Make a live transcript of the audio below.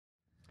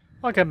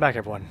Welcome back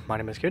everyone, my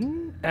name is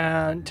Kitten,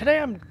 and today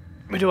I'm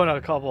doing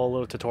a couple of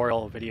little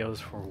tutorial videos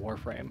for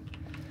Warframe.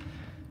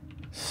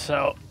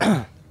 So,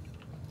 I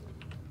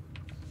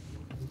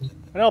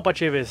know a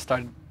bunch of you have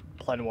started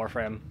playing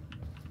Warframe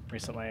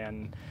recently,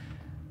 and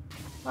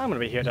I'm going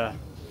to be here to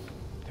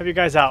help you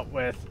guys out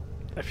with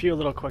a few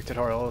little quick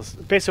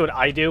tutorials. Basically what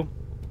I do,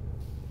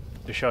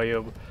 to show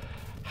you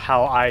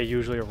how I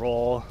usually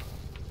roll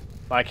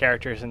my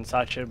characters and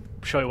such, and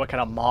show you what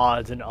kind of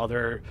mods and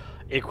other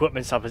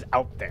equipment stuff is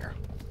out there.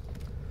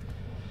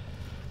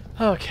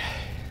 Okay,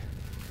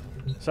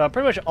 so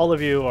pretty much all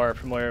of you are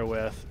familiar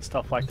with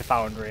stuff like the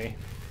Foundry.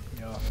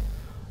 You know,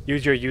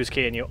 use your use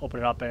key and you open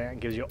it up and it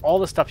gives you all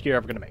the stuff you're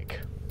ever going to make.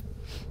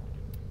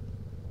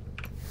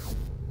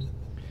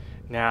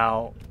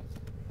 Now,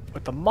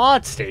 with the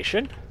mod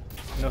station,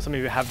 I know some of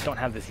you don't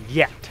have this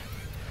yet,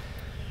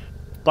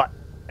 but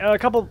a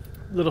couple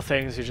little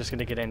things you're just going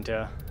to get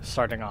into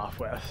starting off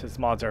with. These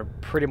mods are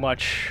pretty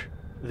much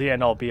the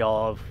end-all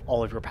be-all of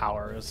all of your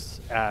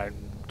powers and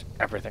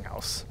everything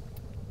else.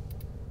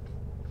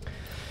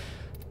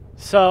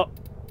 So,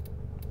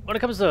 when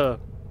it comes to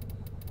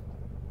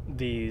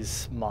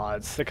these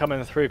mods, they come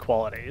in 3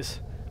 qualities.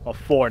 Well,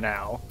 4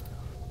 now.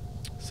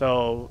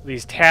 So,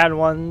 these tan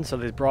ones, so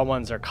these brown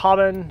ones are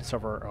common,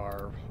 silver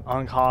are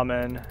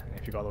uncommon.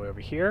 If you go all the way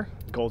over here,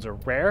 golds are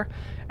rare.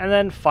 And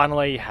then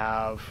finally you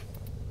have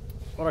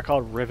what are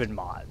called ribbon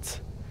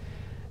mods.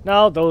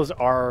 Now, those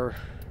are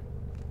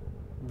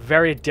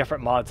very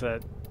different mods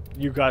that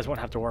you guys won't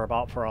have to worry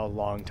about for a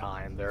long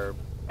time. They're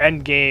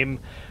end game,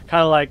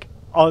 kind of like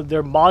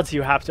they're mods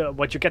you have to,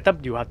 once you get them,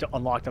 you have to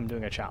unlock them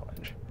doing a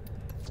challenge.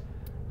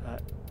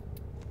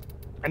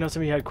 I know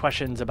some of you had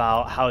questions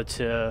about how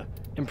to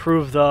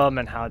improve them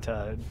and how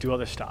to do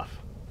other stuff.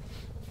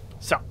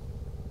 So,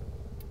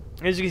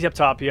 as you can see up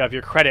top, you have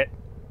your credit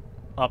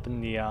up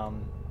in the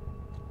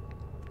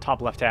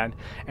top left hand,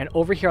 and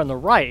over here on the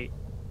right,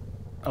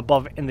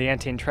 above in the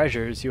Antane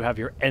treasures, you have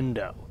your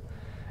endo.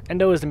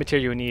 Endo is the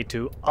material you need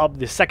to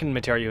the second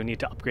material you need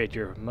to upgrade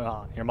your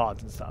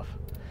mods and stuff.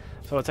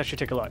 So let's actually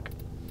take a look.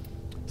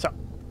 So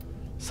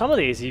some of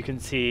these you can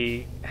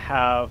see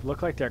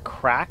look like they're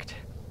cracked.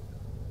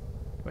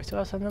 Do I still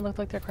have some that look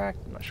like they're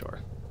cracked? I'm not sure.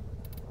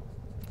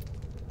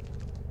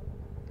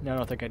 No, I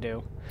don't think I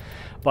do.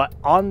 But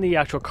on the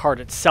actual card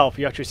itself,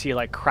 you actually see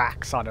like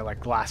cracks on it, like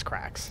glass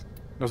cracks.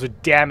 Those are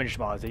damaged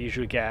mods that you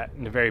usually get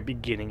in the very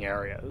beginning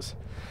areas.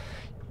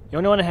 You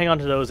only want to hang on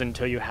to those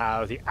until you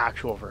have the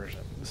actual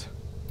versions.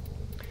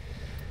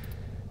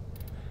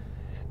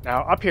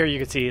 Now up here you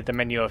can see the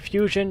menu of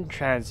Fusion,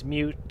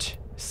 Transmute,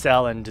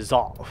 Sell, and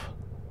Dissolve.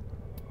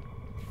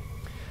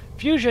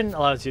 Fusion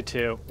allows you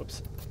to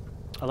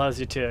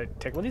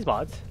take one of these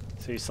mods.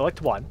 So you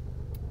select one,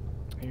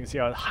 and you can see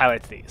how it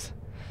highlights these.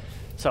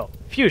 So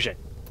Fusion,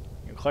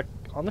 you click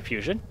on the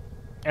Fusion,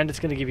 and it's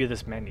going to give you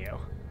this menu.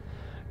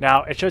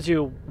 Now it shows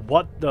you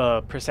what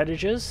the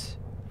percentage is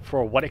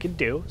for what it can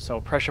do.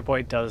 So Pressure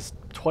Point does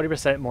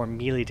 20% more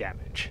melee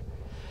damage.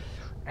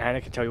 And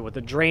it can tell you what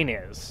the drain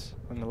is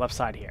on the left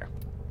side here.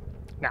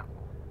 Now,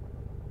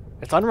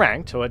 it's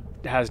unranked, so it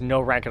has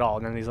no rank at all,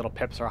 and then these little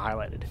pips are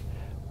highlighted.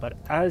 But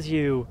as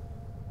you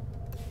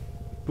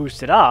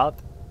boost it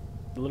up,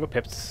 the little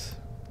pips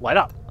light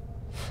up.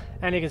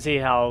 And you can see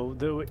how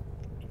the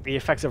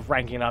effects of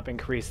ranking up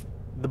increase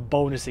the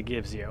bonus it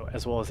gives you,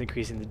 as well as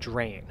increasing the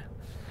drain.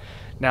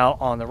 Now,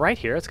 on the right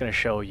here, it's going to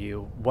show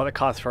you what it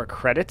costs for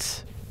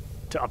credits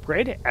to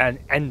upgrade and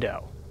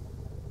endo.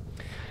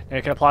 Now,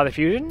 you can apply the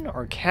fusion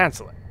or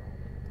cancel it.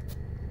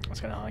 Let's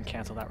go ahead and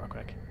cancel that real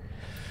quick.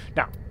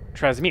 Now,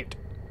 transmute.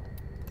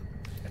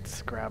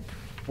 Let's grab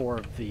 4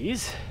 of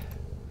these.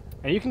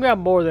 And you can grab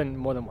more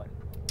than one.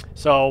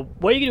 So,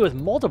 what you can do with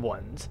multiple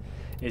ones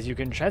is you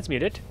can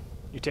transmute it.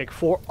 You take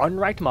 4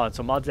 unranked mods,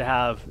 so mods that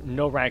have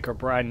no rank or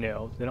brand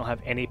new, they don't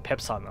have any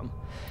pips on them,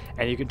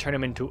 and you can turn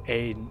them into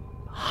a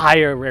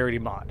higher rarity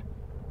mod.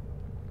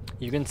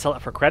 You can sell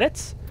it for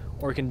credits,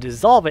 or you can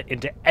dissolve it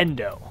into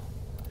endo.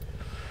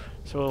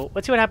 So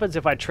let's see what happens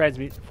if I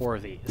transmute 4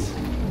 of these.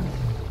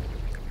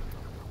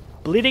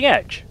 Bleeding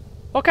Edge.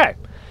 Okay,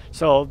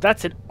 so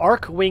that's an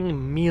Arc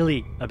Wing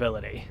melee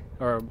ability,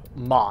 or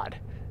mod.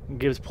 It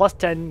gives plus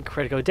 10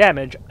 critical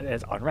damage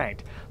as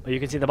unranked, but you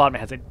can see the bottom it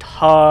has a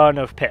ton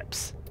of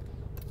pips.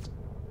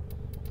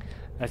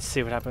 Let's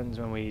see what happens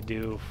when we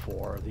do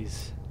 4 of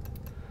these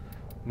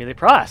melee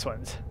prowess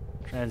ones.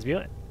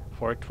 Transmute it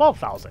for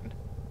 12,000.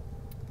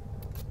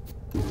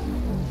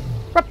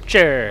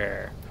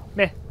 Rupture!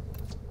 Meh.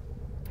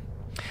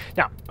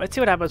 Now, let's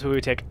see what happens when we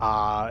take,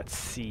 let's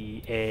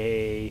see,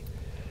 a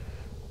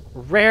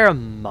rare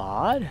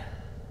mod.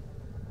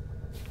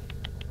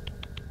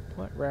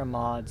 What rare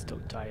mods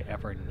don't I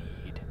ever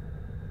need?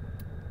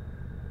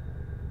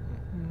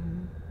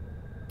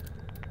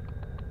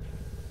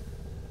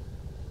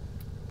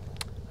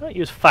 I don't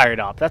use Fired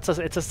Up. It's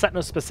a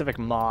Sentinel-specific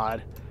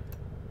mod.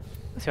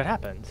 Let's see what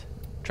happens.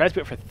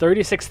 Transmute for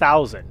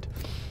 36,000.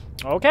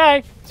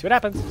 Okay, see what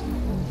happens.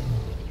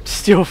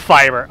 Steel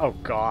Fiber. Oh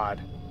god.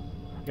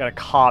 I got a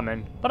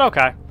common, but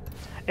okay.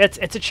 It's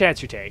a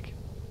chance you take.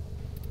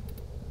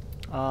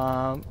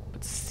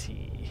 Let's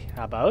see.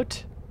 How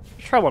about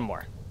try one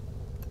more?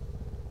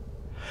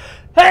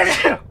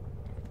 Oh,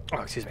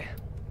 excuse me.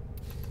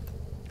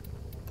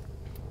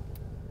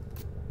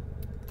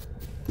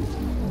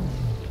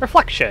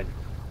 Reflection.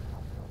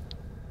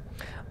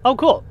 Oh,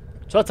 cool.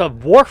 So that's a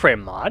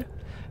Warframe mod.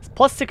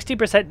 Plus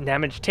 60%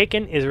 damage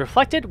taken is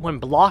reflected when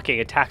blocking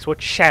attacks with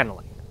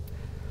channeling.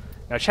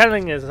 Now,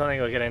 channeling is something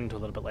we'll get into a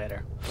little bit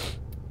later.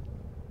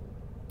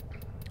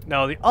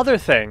 Now, the other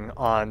thing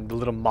on the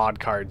little mod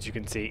cards you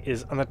can see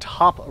is on the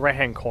top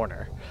right-hand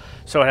corner.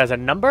 So it has a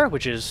number,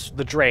 which is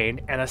the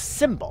drain, and a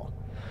symbol.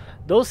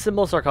 Those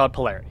symbols are called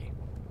polarity.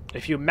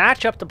 If you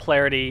match up the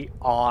polarity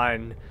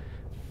on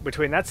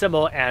between that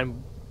symbol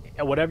and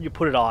whatever you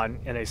put it on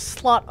in a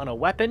slot on a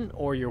weapon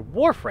or your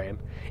Warframe,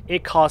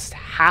 it costs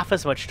half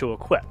as much to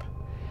equip.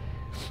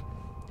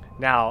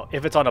 Now,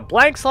 if it's on a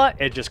blank slot,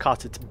 it just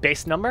costs its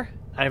base number.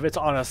 And if it's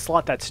on a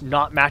slot that's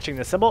not matching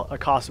the symbol, it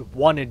costs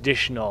one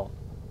additional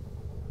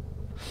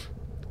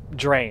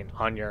drain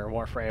on your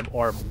Warframe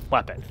or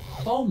weapon.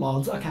 All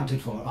mods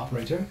accounted for,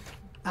 operator.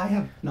 I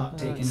have not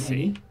taken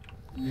any.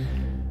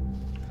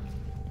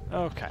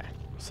 Okay,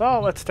 so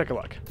let's take a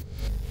look.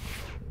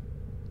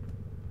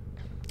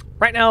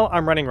 Right now,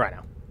 I'm running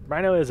Rhino.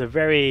 Rhino is a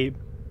very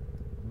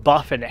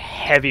buff and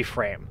heavy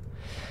frame.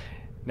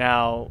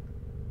 Now,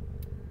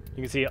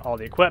 you can see all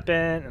the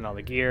equipment and all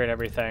the gear and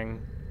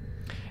everything.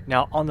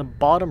 Now, on the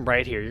bottom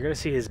right here, you're going to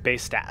see his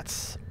base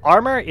stats.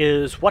 Armor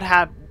is what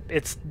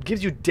it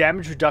gives you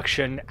damage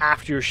reduction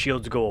after your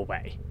shields go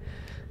away.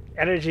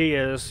 Energy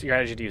is your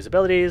energy to use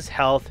abilities,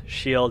 health,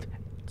 shield,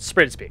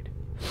 sprint speed.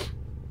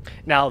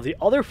 Now, the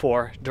other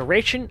four,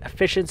 duration,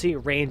 efficiency,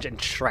 range, and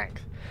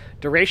strength.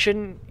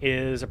 Duration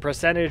is a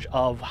percentage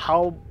of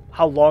how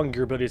long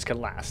your abilities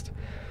can last.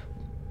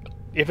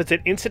 If it's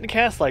an instant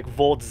cast like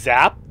Volt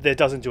Zap, that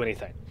doesn't do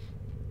anything.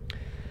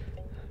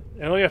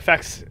 It only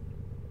affects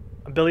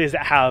abilities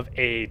that have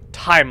a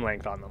time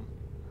length on them.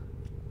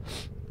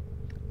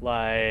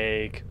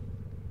 Like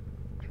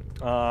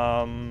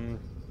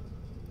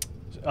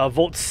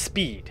Volt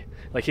Speed.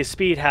 Like his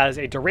speed has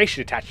a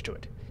duration attached to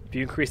it. If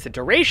you increase the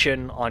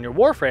duration on your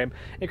Warframe,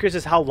 it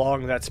increases how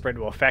long that sprint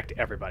will affect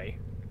everybody.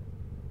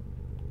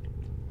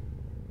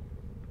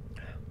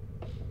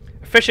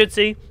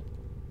 Efficiency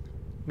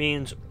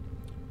means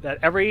that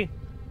every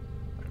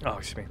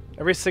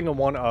single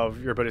one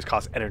of your abilities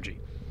costs energy.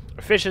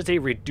 Efficiency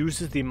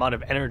reduces the amount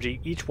of energy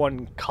each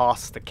one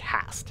costs to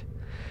cast.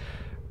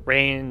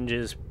 Range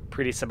is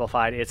pretty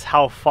simplified. It's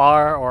how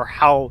far or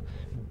how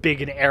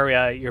big an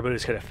area your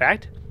abilities could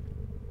affect.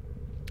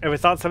 If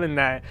it's not something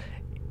that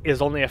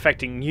is only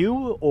affecting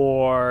you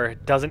or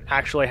doesn't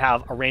actually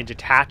have a range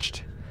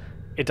attached,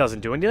 it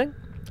doesn't do anything.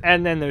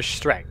 And then there's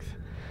strength,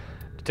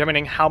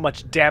 determining how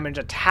much damage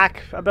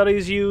attack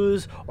abilities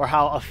use or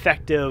how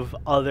effective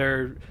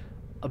other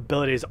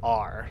abilities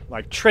are.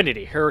 Like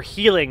Trinity, her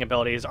healing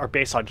abilities are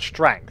based on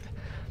strength.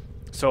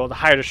 So the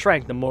higher the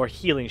strength, the more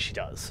healing she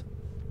does.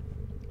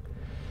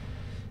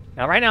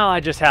 Now right now I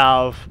just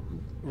have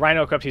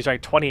Rhino equipped, he's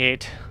rank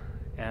 28,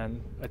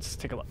 and let's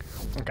take a look.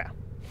 Okay,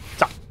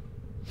 so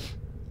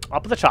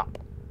up at the top,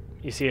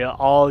 you see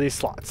all these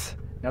slots.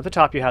 Now at the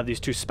top you have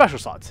these two special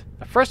slots.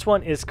 The first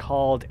one is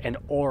called an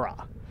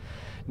aura.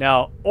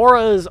 Now,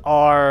 auras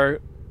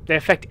they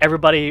affect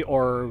everybody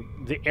or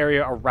the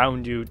area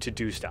around you to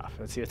do stuff.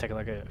 Let's see, let's take a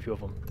look at a few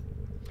of them.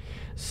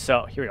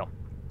 So, here we go.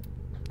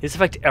 These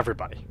affect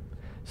everybody.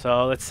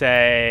 So, let's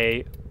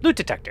say, loot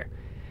detector.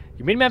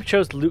 Your minimap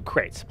shows loot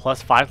crates,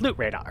 plus 5 loot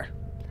radar.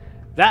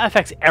 That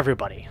affects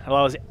everybody. It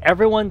allows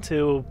everyone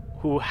to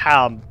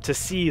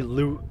see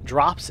loot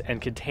drops and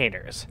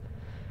containers.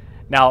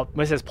 Now,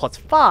 when it says plus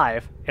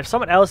 5, if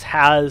someone else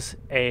has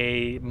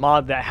a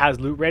mod that has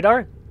loot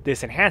radar,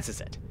 this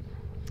enhances it.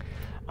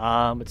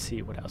 Let's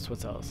see, what else?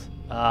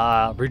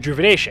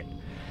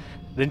 Rejuvenation.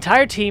 The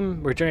entire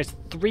team regenerates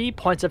 3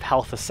 points of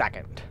health a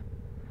second.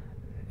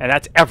 And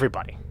that's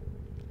everybody.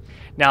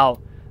 Now,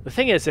 the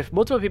thing is, if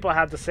multiple people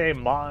have the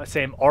same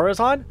auras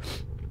on,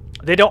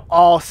 they don't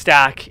all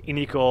stack in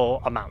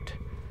equal amount.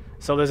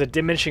 So there's a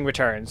diminishing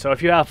return. So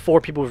if you have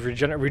 4 people with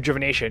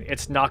rejuvenation,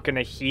 it's not going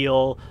to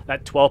heal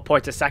that 12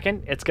 points a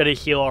second. It's going to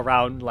heal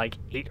around like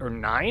 8 or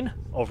 9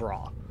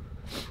 overall.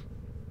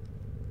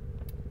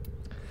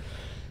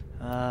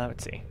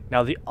 Let's see.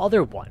 Now the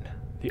other one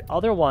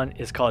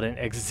is called an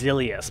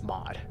Exilius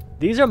mod.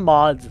 These are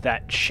mods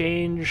that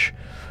change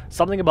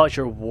something about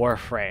your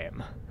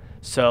Warframe.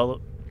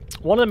 So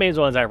one of the main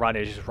ones I run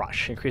is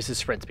Rush, increases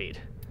sprint speed.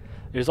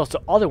 There's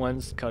also other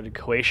ones called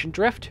Cohesion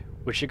Drift,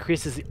 which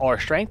increases the aura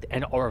strength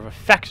and aura of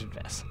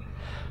effectiveness.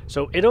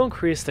 So it'll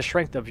increase the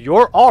strength of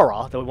your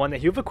aura, the one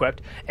that you've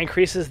equipped,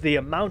 increases the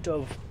amount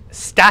of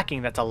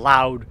stacking that's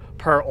allowed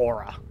per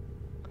aura.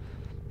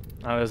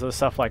 There's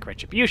stuff like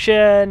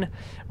Retribution,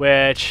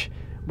 which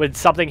when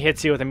something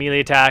hits you with a melee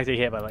attack, they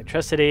get hit by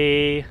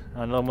electricity.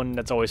 Another one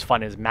that's always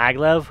fun is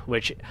Maglev,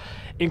 which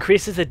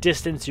increases the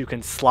distance you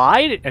can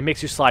slide and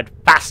makes you slide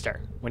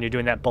faster when you're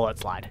doing that bullet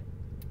slide.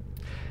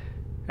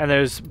 And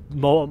there's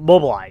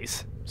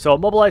Mobilize. So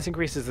Mobilize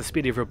increases the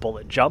speed of your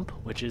bullet jump,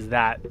 which is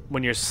that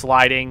when you're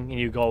sliding and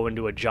you go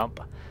into a jump.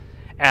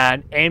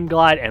 And Aim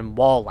Glide and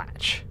Wall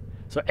Latch.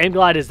 So Aim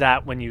Glide is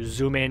that when you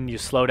zoom in, you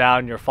slow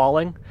down, you're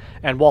falling.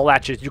 And Wall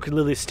Latch is you can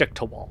literally stick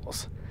to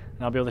walls.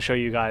 And I'll be able to show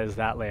you guys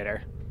that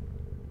later.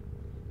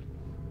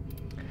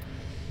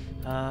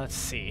 Let's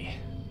see.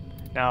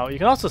 Now, you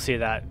can also see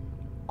that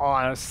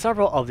on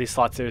several of these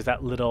slots, there's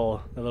that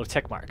little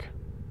tick mark.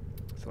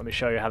 So let me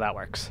show you how that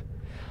works.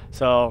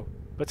 So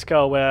let's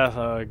go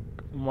with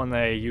one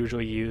that I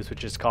usually use,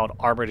 which is called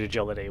Armored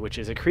Agility, which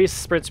is increased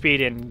sprint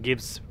speed and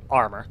gives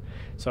armor.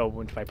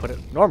 So if I put it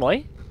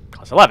normally, it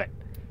costs 11.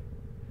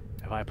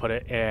 If I put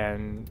it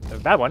in the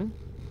bad one,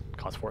 it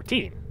costs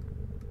 14.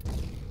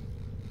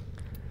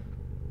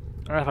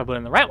 Or if I put it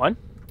in the right one,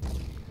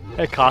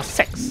 it costs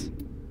 6.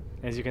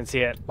 As you can see,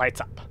 it lights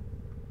up.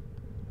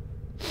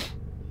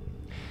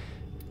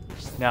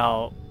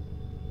 Now,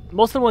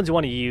 most of the ones you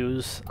want to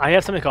use, I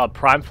have something called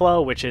Prime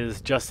Flow, which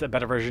is just a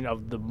better version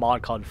of the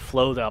mod called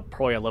Flow, the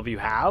pro level you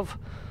have.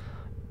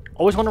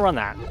 Always want to run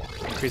that.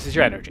 Increases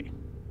your energy.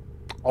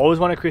 Always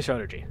want to increase your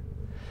energy.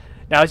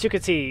 Now, as you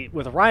can see,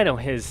 with Rhino,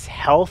 his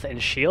health and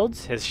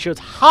shields, his shield's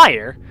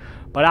higher,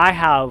 but I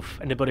have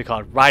an ability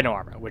called Rhino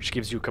Armor, which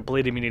gives you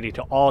complete immunity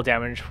to all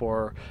damage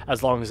for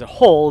as long as it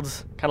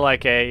holds, kind of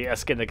like a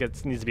skin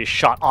that needs to be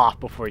shot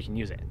off before you can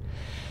use it.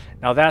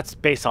 Now, that's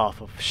based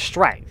off of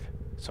strength.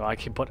 So I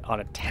can put on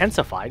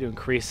Intensify to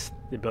increase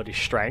the ability's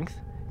strength,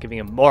 giving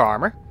him more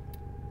armor.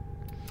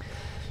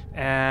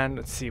 And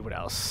let's see what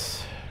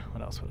else.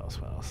 What else?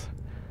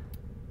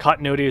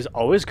 Continuity is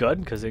always good,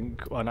 because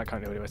well, not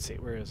continuity, let's see,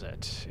 where is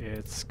it?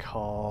 It's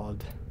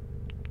called,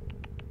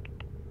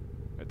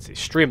 let's see,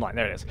 Streamline,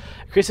 there it is.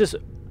 Increases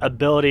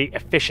ability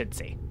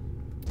efficiency.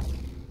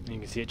 You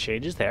can see it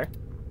changes there.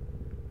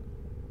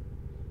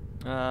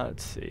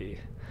 Let's see.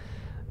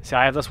 So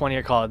I have this one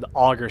here called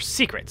Augur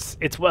Secrets.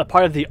 It's a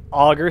part of the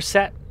Augur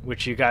set,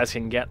 which you guys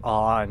can get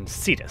on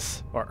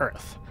Cetus, or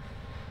Earth.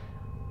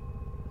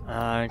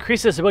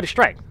 Increases ability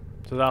strength.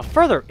 So that'll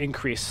further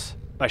increase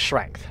my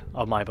strength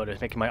of my ability,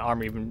 making my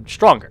armor even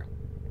stronger.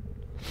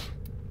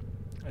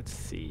 Let's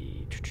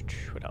see.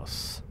 What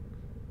else?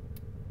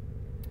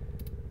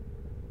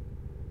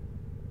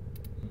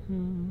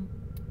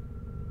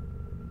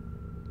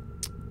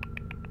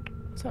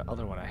 What's that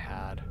other one I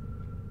had?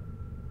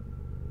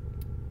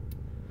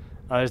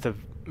 There's the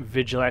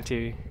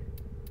Vigilante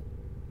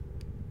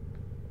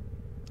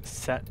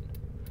set.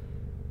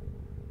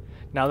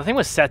 Now, the thing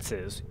with sets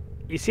is,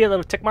 you see a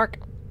little tick mark?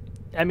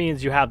 That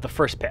means you have the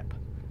first pip.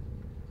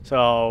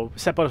 So,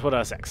 set bonus 1 out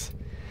of 6.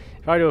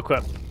 If I do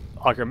equip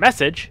Augur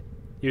Message,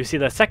 you see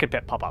the second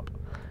pip pop up.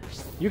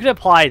 You can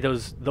apply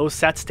those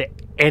sets to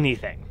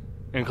anything.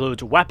 It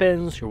includes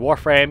weapons, your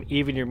Warframe,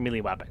 even your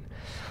melee weapon.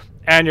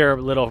 And your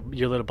little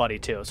buddy,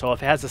 too. So,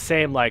 if it has the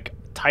same, like,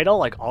 title,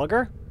 like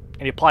Augur,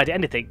 and you apply it to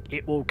anything,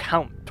 it will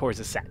count towards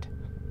the set.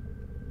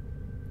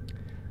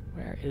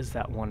 Where is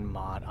that one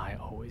mod I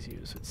always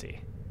use? Let's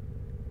see.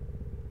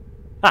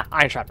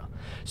 Iron Shrapnel.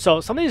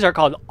 So some of these are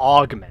called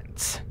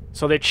augments.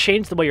 So they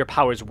change the way your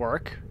powers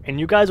work, and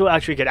you guys will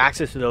actually get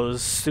access to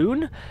those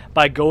soon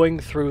by going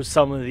through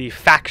some of the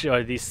faction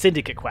or the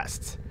syndicate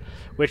quests,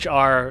 which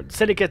are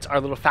syndicates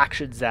are little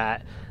factions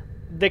that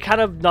they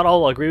kind of not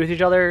all agree with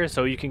each other,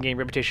 so you can gain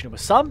reputation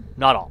with some,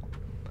 not all.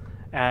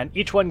 And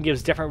each one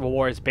gives different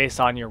rewards based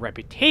on your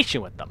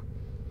reputation with them.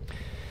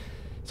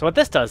 So what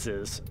this does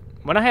is,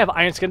 when I have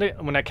Iron Skin,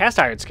 when I cast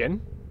Iron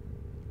Skin,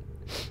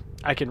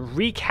 I can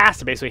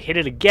recast it, basically hit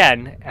it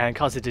again, and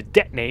cause it to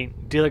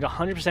detonate, dealing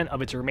 100%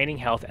 of its remaining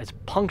health as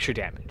puncture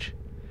damage.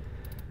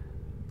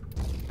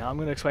 Now I'm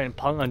going to explain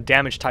on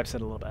damage types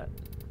in a little bit.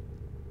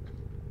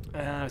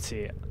 Let's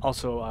see.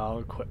 Also, I'll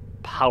equip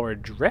Power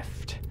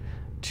Drift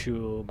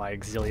to my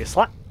Auxilia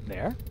slot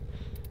there.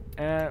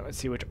 And let's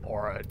see, which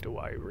aura do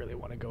I really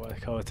want to go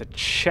with? Oh, it's a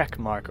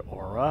checkmark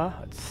aura.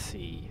 Let's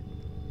see.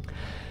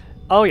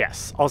 Oh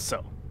yes,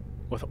 also,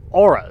 with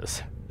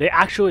auras,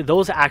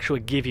 those actually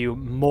give you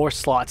more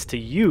slots to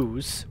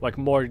use, like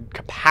more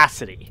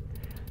capacity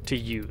to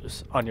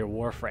use on your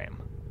Warframe.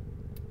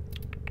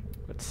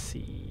 Let's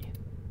see.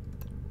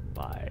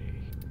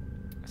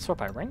 Sort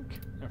by rank?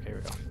 Okay, here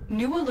we go.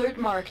 New alert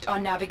marked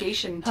on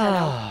navigation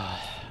tunnel.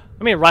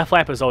 I mean, Rifle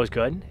Amp is always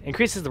good.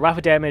 Increases the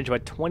rifle damage by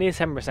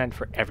 27%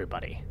 for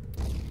everybody.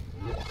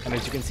 And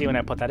as you can see when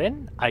I put that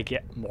in, I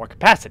get more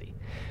capacity.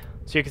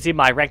 So you can see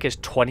my rank is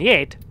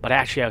 28, but I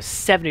actually have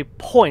 70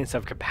 points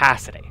of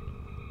capacity.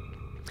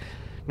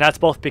 And that's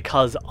both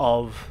because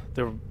of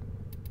the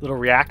little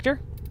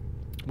reactor,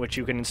 which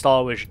you can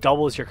install, which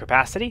doubles your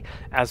capacity,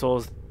 as well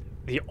as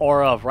the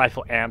Aura of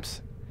Rifle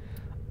Amp's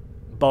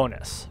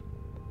bonus.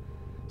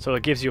 So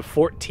it gives you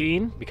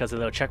 14 because of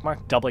the little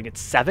checkmark, doubling it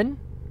 7.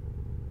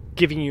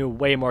 Giving you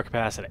way more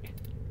capacity.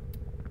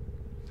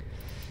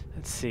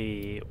 Let's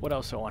see, what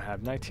else do I want to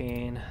have?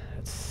 19.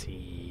 Let's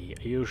see,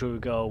 I usually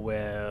go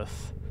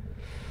with,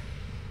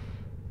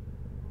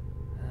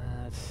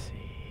 let's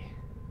see,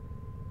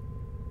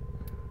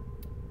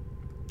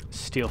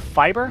 Steel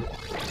Fiber.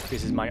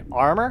 Increases my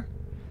armor.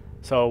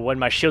 So when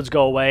my shields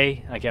go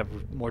away, I get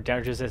more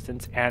damage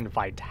resistance and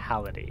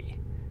vitality.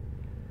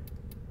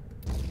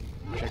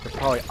 Which I could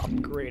probably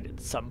upgrade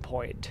at some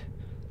point.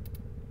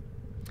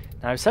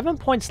 Now I have 7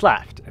 points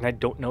left, and I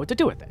don't know what to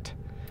do with it.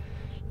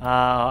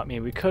 I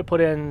mean, we could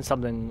put in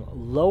something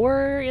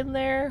lower in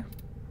there.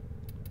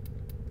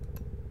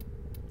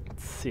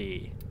 Let's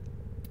see.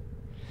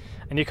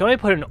 And you can only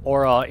put an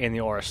aura in the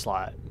aura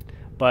slot,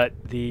 but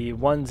the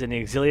ones in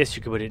the Exilius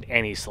you can put in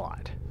any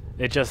slot.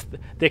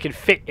 They can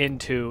fit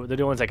into, the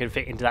new ones that can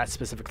fit into that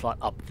specific slot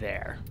up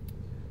there.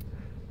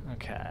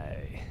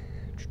 Okay.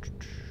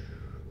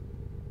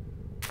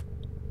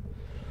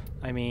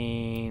 I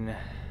mean,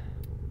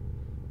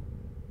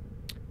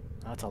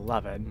 that's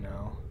 11,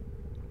 no.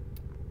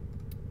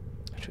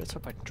 Actually, let's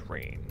start by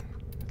drain.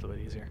 It's a little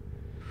bit easier.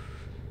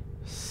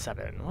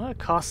 7. Well, it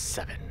costs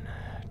 7.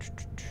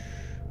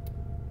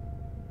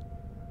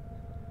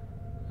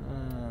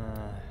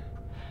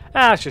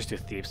 Let's just do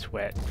Thieves'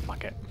 Wit.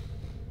 Fuck it.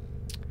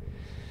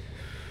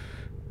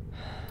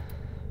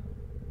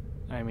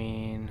 I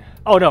mean...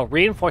 Oh no,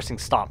 Reinforcing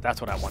Stomp.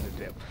 That's what I wanted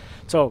to do.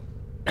 So,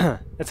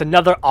 it's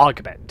another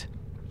augment.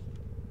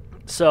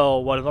 So,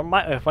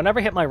 whenever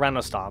I hit my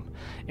Rhino Stomp,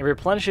 it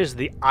replenishes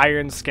the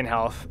Iron Skin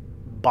health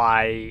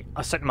by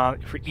a certain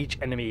amount for each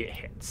enemy it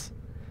hits.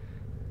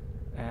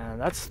 And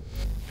that's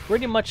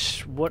pretty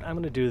much what I'm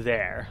going to do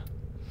there.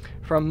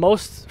 For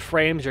most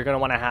frames, you're going to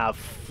want to have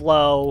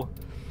flow.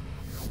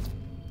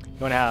 You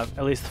want to have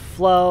at least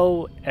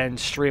flow and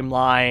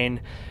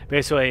streamline,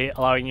 basically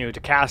allowing you to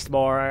cast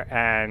more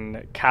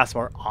and cast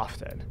more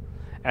often.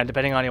 And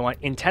depending on you want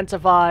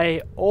intensify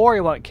or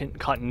you want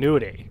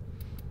continuity,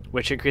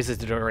 which increases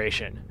the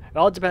duration. It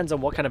all depends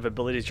on what kind of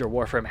abilities your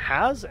Warframe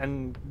has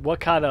and what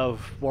kind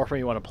of Warframe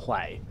you want to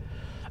play.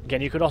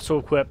 Again, you could also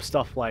equip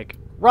stuff like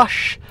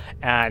Rush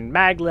and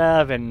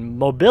Maglev and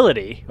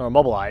Mobility, or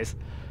Mobilize,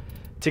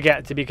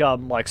 to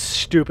become like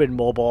stupid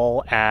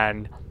mobile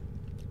and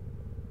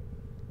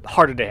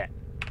harder to hit.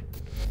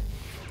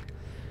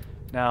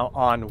 Now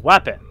on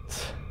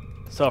weapons.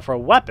 So for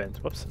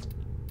weapons, whoops.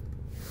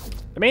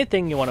 The main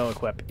thing you want to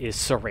equip is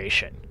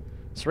Serration.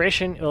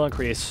 Serration will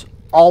increase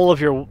all of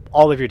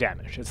your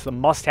damage. It's the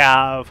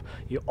must-have.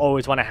 You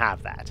always want to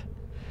have that.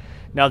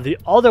 Now the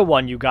other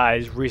one you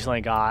guys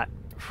recently got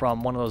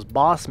from one of those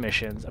boss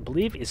missions, I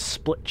believe, is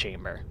Split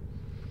Chamber.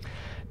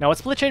 Now what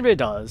Split Chamber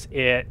does,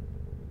 it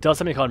does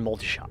something called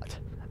multi-shot.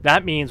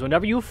 That means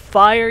whenever you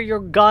fire your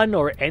gun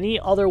or any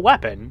other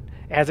weapon,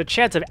 it has a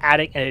chance of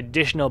adding an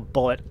additional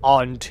bullet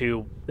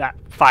onto that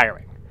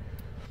firing.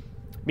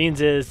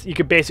 Means is you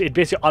could it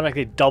basically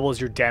automatically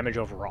doubles your damage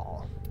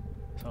overall.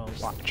 So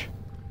watch.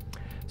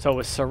 So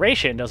with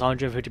Serration, it does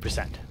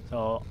 150%.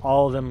 So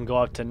all of them go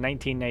up to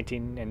 19,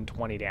 19, and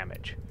 20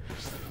 damage.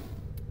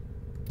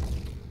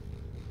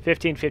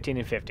 15, 15,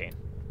 and 15.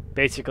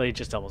 Basically, it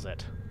just doubles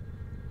it.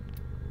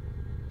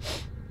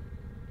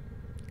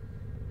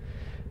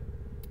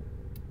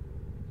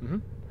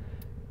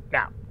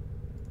 Now,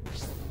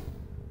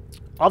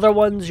 other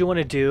ones you want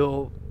to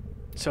do,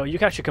 so you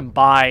can actually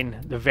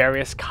combine the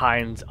various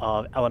kinds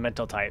of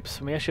elemental types.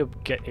 Let me actually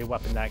get a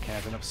weapon that can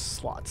have enough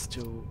slots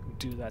to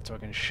do that so I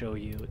can show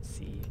you. Let's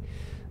see.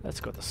 Let's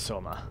go with the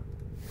Soma.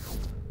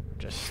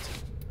 Just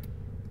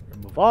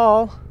remove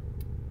all.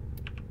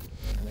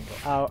 And then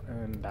go out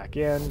and back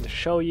in to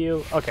show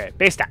you. Okay,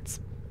 base stats.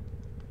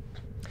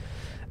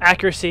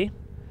 Accuracy.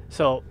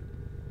 So,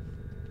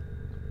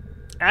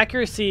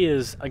 accuracy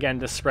is, again,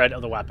 the spread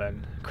of the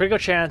weapon. Critical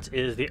chance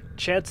is the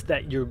chance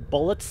that your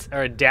bullets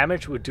or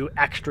damage would do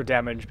extra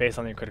damage based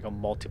on your critical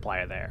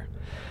multiplier there.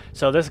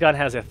 So this gun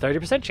has a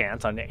 30%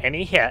 chance on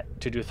any hit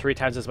to do 3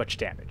 times as much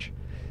damage.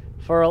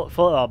 For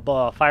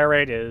fire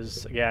rate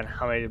is, again,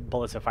 how many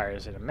bullets it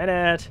fires in a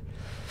minute.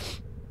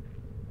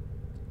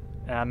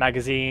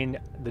 Magazine,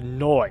 the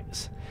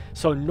noise.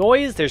 So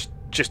noise, there's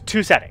just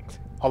 2 settings.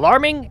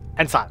 Alarming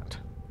and silent.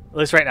 At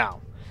least right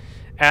now.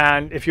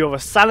 And if you have a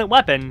silent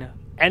weapon,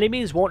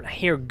 enemies won't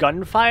hear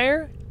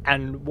gunfire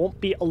and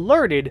won't be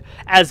alerted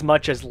as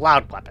much as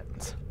loud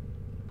weapons.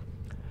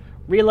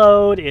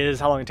 Reload is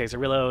how long it takes to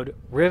reload.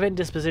 Riven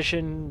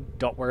disposition,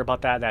 don't worry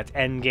about that. That's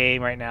end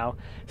game right now.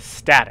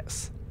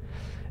 Status.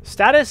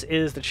 Status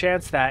is the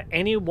chance that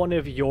any one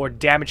of your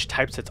damage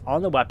types that's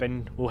on the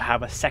weapon will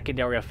have a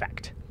secondary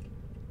effect.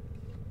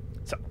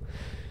 So,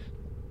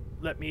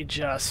 let me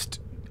just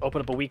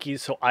open up a wiki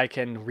so I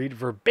can read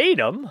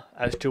verbatim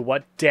as to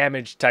what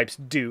damage types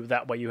do.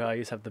 That way you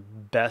always have the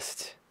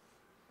best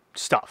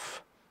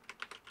stuff.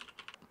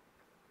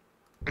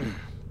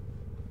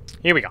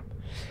 Here we go.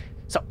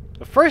 So,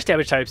 the first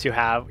damage types you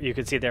have, you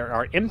can see there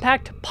are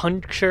Impact,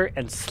 Puncture,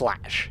 and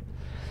Slash.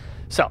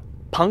 So,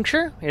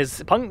 Puncture is,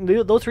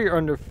 those 3 are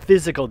under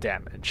physical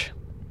damage.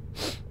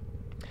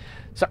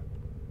 So,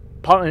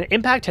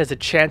 Impact has a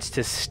chance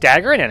to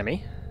stagger an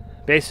enemy,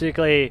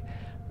 basically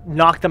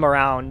knock them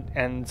around,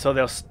 and so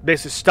they'll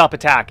basically stop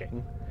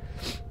attacking.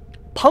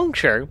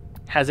 Puncture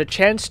has a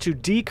chance to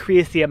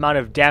decrease the amount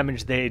of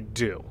damage they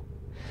do.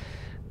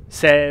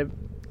 Say,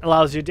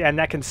 allows you to, and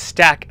that can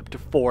stack up to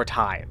 4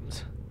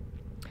 times.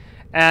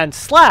 And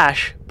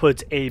slash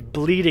puts a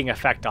bleeding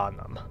effect on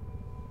them.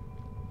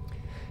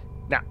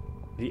 Now,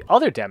 the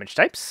other damage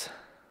types.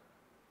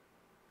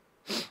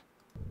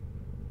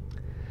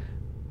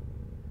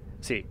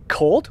 See,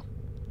 cold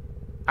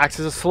acts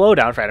as a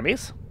slowdown for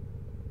enemies.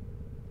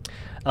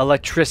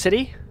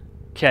 Electricity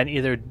can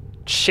either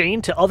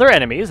chain to other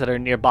enemies that are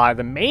nearby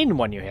the main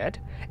one you hit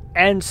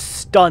and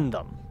stun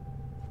them.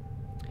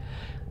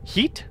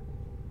 Heat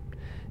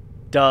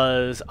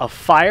does a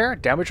fire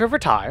damage over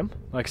time,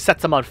 like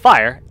sets them on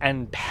fire,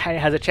 and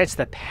has a chance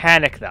to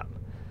panic them.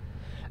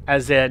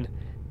 As in,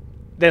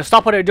 they'll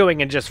stop what they're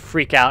doing and just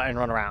freak out and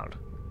run around.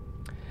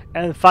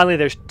 And finally,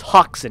 there's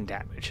toxin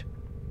damage.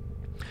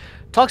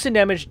 Toxin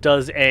damage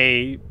does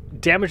a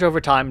damage over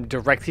time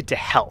directly to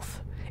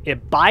health.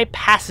 It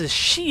bypasses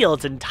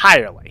shields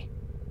entirely,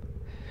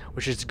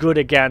 which is good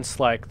against,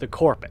 like, the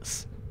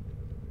Corpus.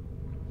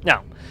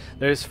 Now,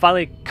 there's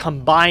finally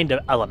combined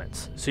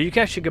elements. So you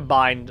can actually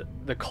combine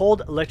the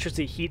cold,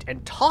 electricity, heat,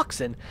 and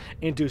toxin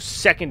into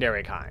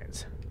secondary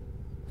kinds.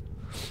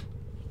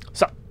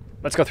 So,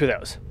 let's go through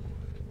those.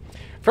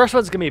 First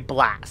one's going to be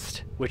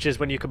blast, which is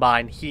when you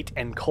combine heat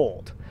and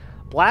cold.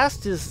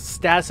 Blast's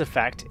status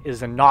effect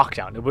is a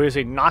knockdown. It will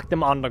usually knock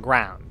them on the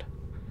ground.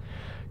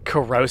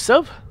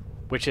 Corrosive,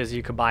 which is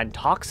you combine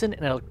toxin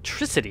and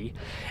electricity,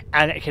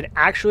 and it can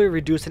actually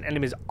reduce an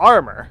enemy's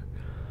armor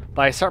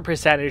by a certain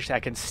percentage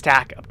that can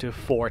stack up to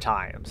 4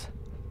 times.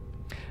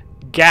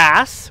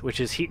 Gas, which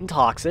is heat and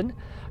toxin,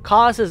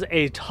 causes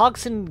a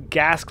toxin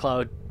gas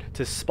cloud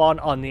to spawn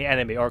on the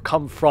enemy or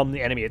come from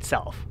the enemy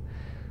itself.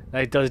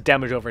 That does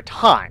damage over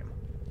time,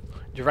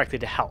 directly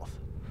to health.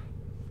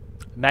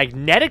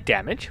 Magnetic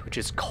damage, which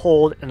is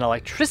cold and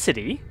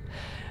electricity,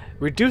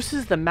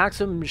 reduces the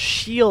maximum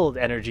shield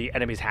energy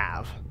enemies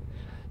have.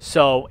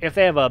 So if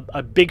they have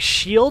a big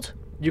shield,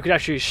 you can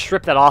actually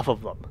strip that off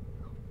of them.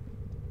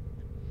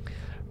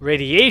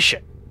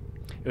 Radiation,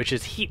 which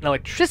is heat and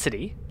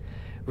electricity,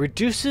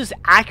 reduces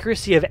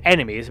accuracy of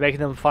enemies, making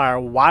them fire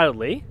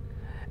wildly,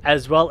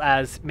 as well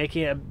as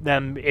making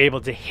them able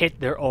to hit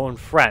their own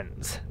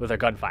friends with their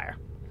gunfire.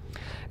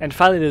 And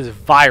finally, there's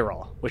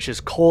viral, which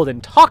is cold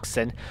and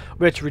toxin,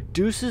 which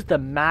reduces the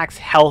max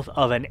health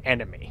of an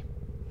enemy.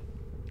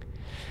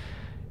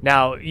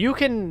 Now,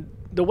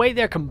 the way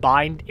they're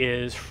combined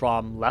is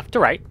from left to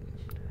right.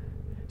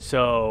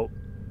 So,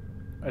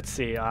 let's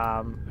see,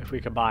 if we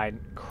combine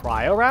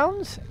cryo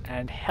rounds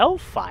and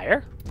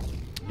hellfire,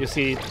 you'll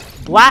see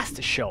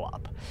blast show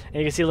up. And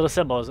you can see little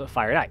symbols of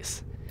fire and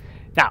ice.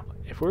 Now,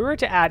 if we were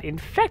to add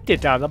infected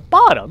down the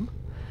bottom,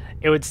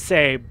 it would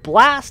say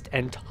blast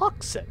and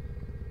toxin,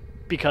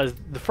 because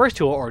the first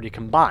two are already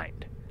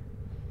combined.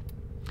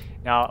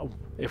 Now,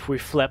 if we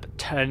flip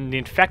the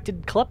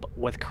infected clip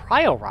with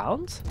cryo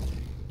rounds,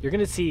 you're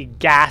going to see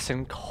gas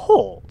and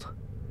cold.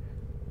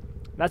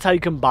 That's how you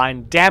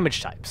combine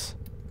damage types.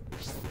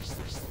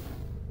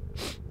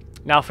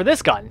 Now for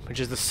this gun, which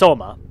is the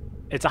Soma,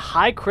 it's a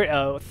high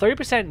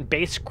 30%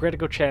 base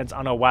critical chance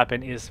on a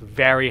weapon is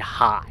very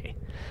high.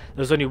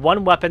 There's only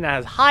one weapon that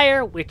has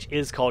higher, which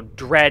is called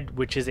Dread,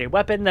 which is a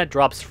weapon that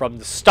drops from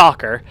the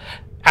Stalker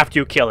after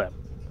you kill him,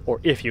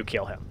 or if you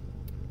kill him.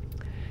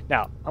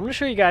 Now, I'm going to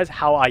show you guys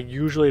how I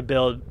usually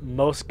build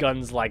most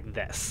guns like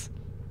this.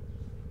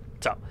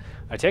 So,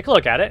 I take a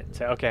look at it,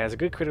 say, okay, it has a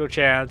good critical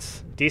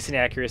chance, decent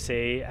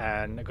accuracy,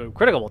 and a good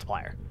critical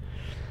multiplier.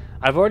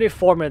 I've already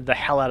formatted the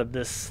hell out of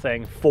this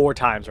thing 4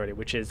 times already,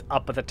 which is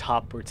up at the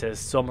top where it says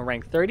Soma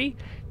rank 30.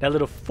 That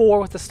little 4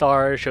 with the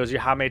star shows you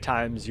how many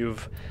times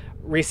you've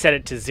reset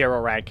it to 0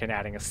 rank and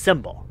adding a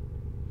symbol.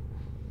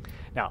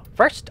 Now,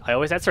 first, I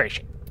always add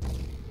serration.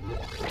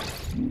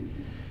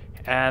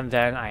 And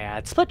then I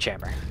add split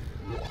chamber.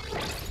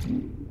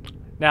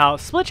 Now,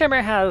 split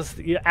chamber has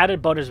the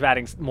added bonus of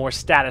adding more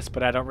status,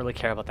 but I don't really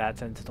care about that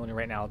since it's only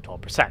right now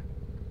 12%.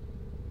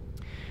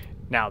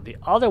 Now, the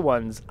other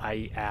ones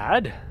I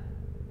add,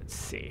 let's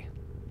see.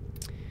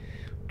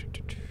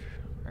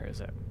 Where is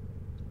it?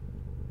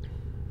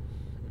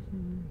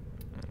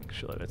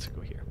 Actually, let's go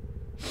here.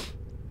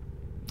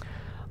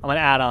 I'm going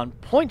to add on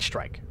Point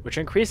Strike, which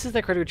increases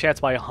the critical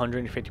chance by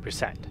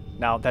 150%.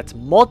 Now, that's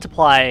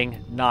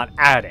multiplying, not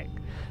adding.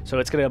 So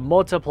it's going to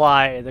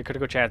multiply the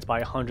critical chance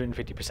by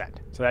 150%.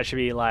 So that should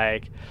be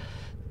like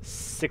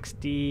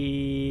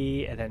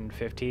 60 and then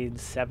 15,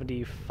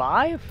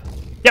 75?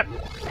 Yep.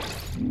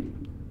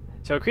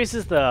 So it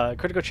increases the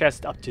critical chance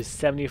up to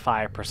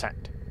 75%.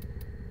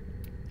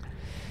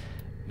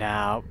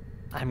 Now,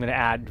 I'm going to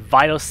add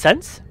Vital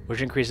Sense,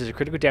 which increases the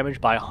critical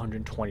damage by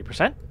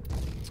 120%.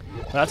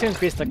 Now that's going to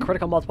increase the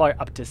critical multiplier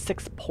up to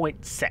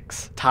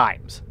 6.6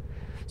 times.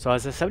 So it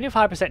has a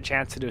 75%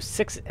 chance to do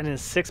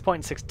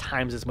 6.6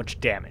 times as much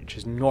damage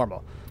as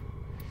normal.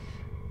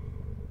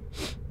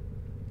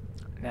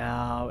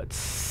 Now, let's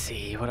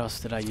see. What else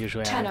did I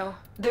usually add? Tenno,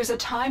 there's a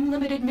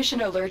time-limited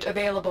mission alert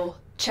available.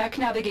 Check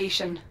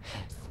navigation.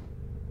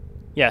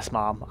 Yes,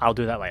 Mom. I'll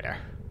do that later.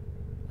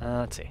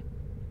 Let's see.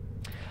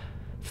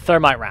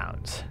 Thermite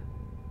rounds.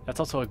 That's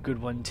also a good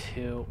one,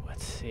 too.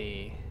 Let's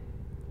see.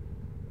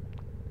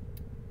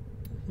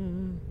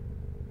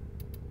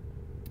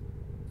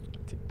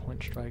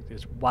 Point Strike,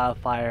 there's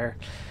Wildfire.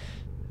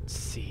 Let's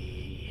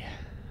see.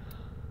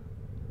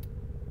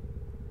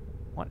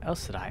 What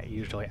else did I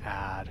usually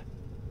add?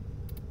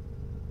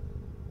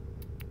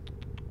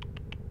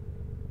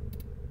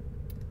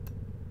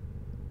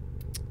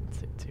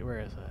 Let's see,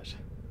 where is it?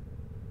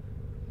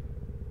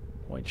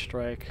 Point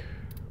Strike.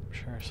 I'm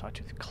sure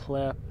Sawtooth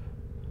Clip.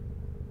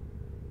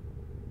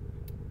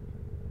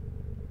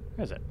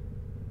 Where is it?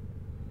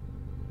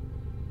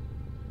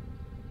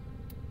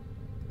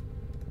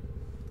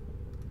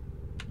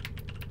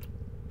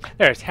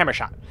 There's Hammer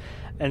Shot.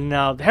 And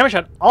now the Hammer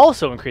Shot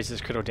also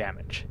increases critical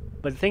damage.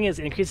 But the thing is,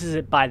 it increases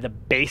it by the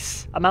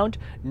base amount,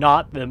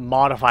 not the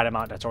modified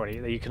amount that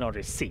you can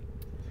already see.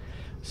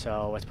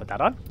 So let's put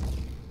that on.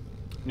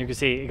 And you can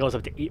see it goes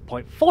up to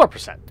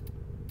 8.4%.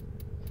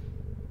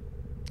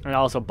 And it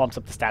also bumps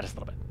up the status a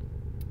little bit.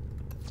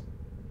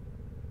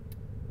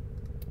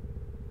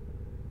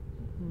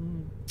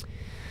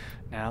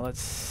 Now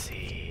let's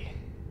see.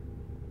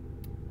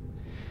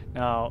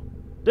 Now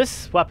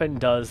this weapon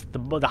does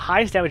the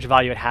highest damage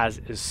value it has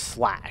is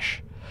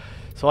Slash.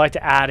 So I like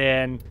to add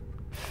in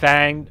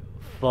Fanged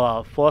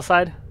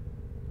Fulicide,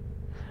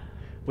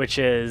 which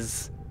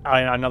is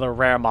another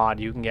rare mod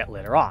you can get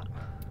later on.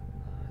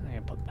 I'm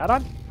gonna put that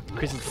on.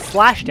 Increases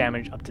Slash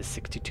damage up to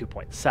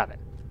 62.7.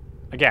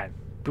 Again,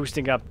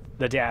 boosting up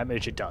the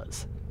damage it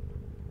does.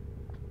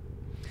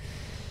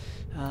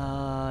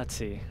 Let's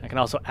see. I can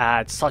also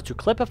add Sawtooth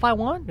Clip if I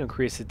want to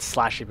increase its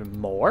Slash even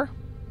more.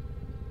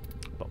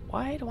 But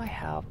why do I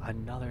have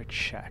another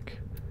check?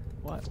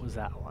 What was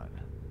that one?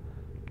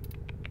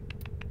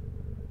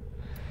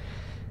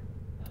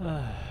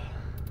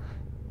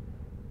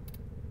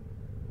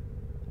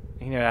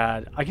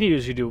 I can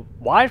usually do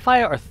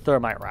Wildfire or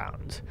Thermite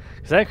rounds.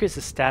 Because that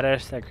increases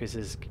status, that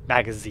increases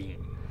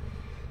magazine.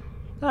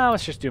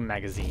 Let's just do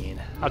magazine.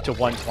 Up to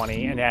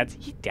 120 and adds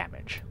heat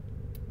damage.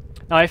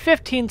 Now I have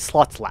 15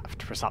 slots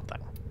left for something.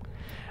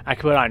 I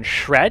can put on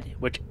Shred,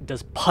 which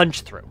does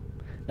punch through.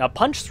 Now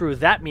punch through,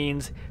 that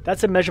means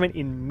that's a measurement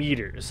in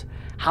meters.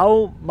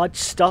 How much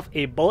stuff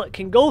a bullet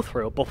can go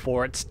through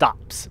before it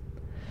stops.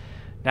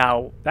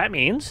 Now that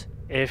means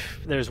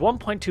if there's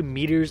 1.2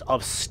 meters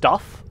of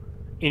stuff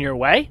in your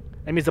way,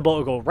 that means the bullet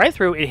will go right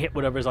through and hit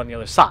whatever's on the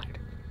other side.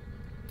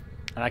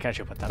 And I can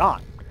actually put that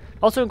on.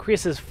 It also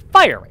increases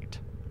fire rate.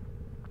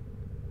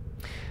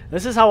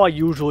 This is how I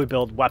usually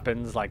build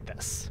weapons like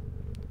this.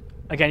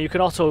 Again, you can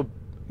also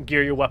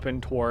gear your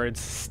weapon towards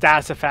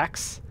status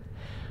effects,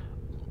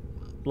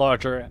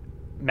 larger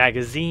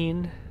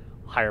magazine,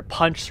 higher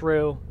punch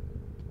through,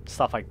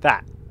 stuff like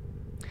that.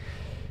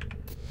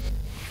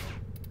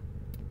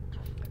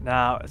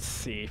 Now, let's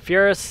see.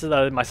 Furious,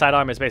 my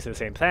sidearm is basically the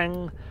same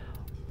thing.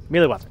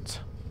 Melee weapons.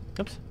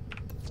 Oops.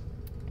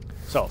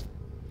 So,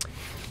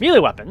 melee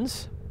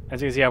weapons,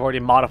 as you can see, I've already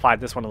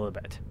modified this one a little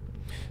bit.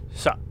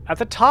 So, at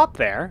the top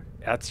there,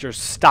 that's your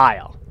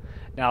style.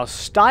 Now,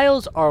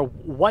 styles are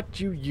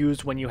what you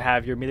use when you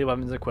have your melee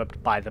weapons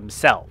equipped by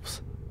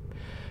themselves.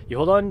 You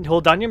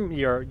hold down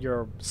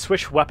your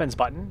switch weapons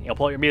button, you'll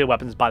pull out your melee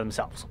weapons by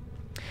themselves.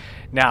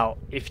 Now,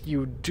 if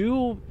you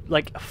do,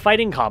 like,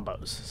 fighting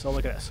combos, so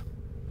look at this.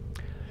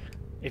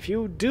 If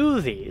you do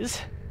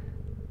these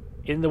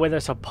in the way they're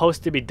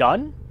supposed to be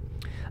done,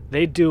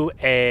 they do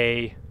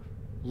a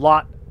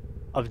lot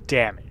of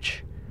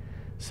damage.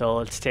 So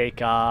let's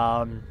take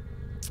Ambush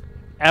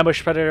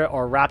Predator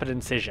or Rapid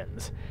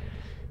Incisions.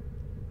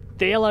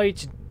 They allow you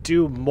to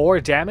do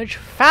more damage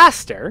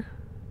faster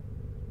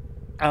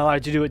and allow you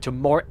to do it to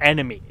more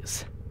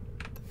enemies.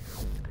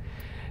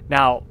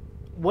 Now,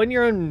 when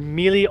you're in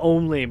melee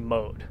only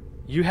mode,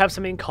 you have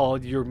something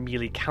called your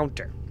melee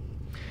counter.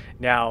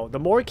 Now, the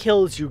more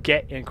kills you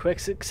get in quick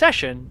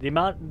succession,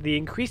 the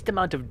increased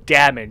amount of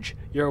damage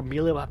your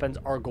melee weapons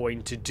are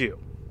going to do.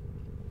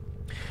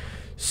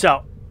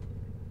 So,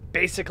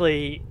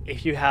 basically,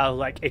 if you have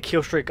like a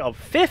kill streak of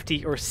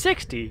 50 or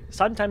 60,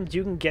 sometimes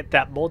you can get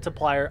that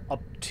multiplier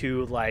up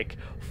to like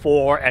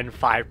 4 and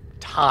 5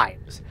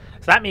 times.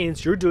 So that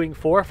means you're doing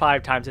 4 or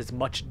 5 times as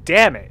much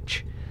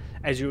damage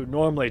as you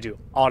normally do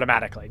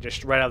automatically,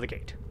 just right out of the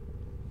gate.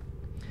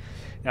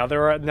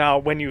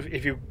 Now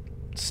if you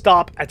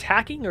stop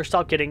attacking or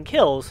stop getting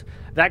kills,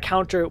 that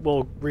counter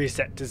will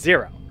reset to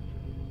 0.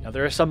 Now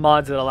there are some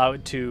mods that allow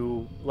it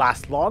to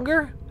last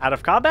longer out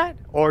of combat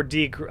or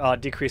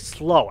decrease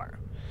slower.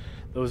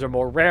 Those are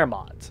more rare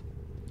mods.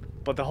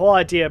 But the whole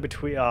idea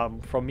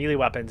from melee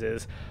weapons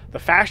is the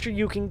faster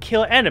you can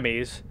kill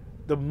enemies,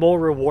 the more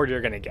reward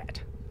you're going to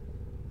get.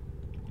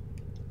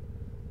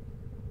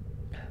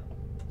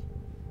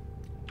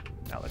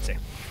 Now let's see.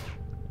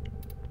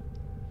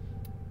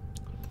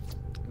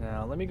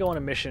 Now let me go on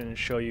a mission and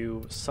show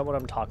you some of what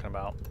I'm talking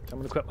about. I'm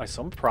going to equip my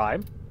Soma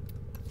Prime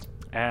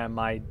and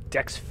my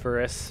Dex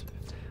Furus,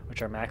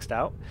 which are maxed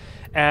out,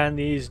 and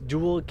these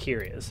dual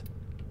Kyrias.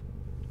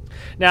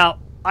 Now,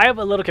 I have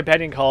a little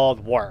companion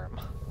called Worm,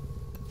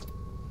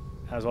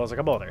 as well as a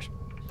couple others.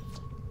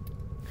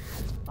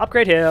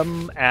 Upgrade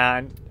him,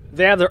 and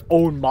they have their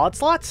own mod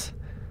slots.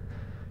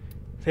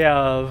 They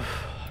have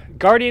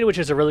Guardian, which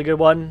is a really good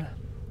one.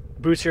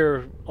 boosts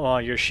your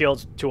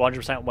shields to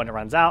 100% when it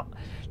runs out.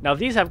 Now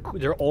these have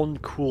their own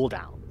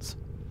cooldowns.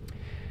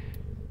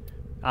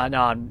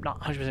 Now I'm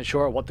not 100%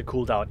 sure what the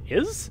cooldown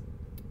is,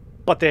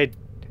 but they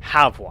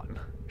have one.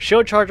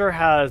 Shield Charger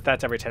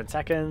that's every 10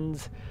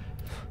 seconds.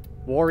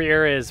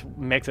 Warrior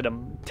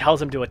tells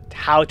them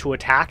how to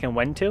attack and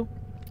when to.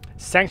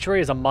 Sanctuary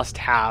is a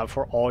must-have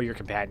for all your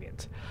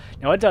companions.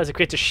 Now what it does, it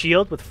creates a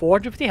shield with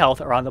 450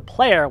 health around the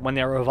player when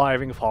they're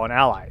reviving fallen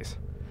allies.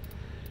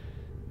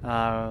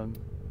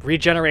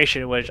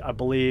 Regeneration, which I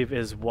believe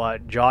is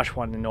what Josh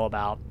wanted to know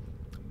about.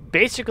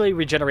 Basically,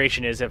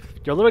 regeneration is if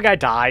your little guy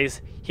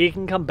dies, he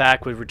can come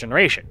back with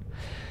regeneration.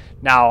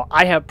 Now,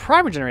 I have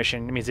prime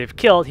regeneration. It means if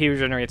killed, he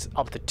regenerates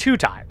up to 2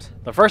 times.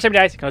 The first time he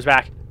dies, he comes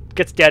back,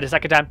 gets dead. The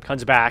second time,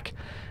 comes back.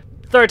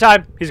 Third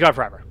time, he's gone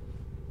forever.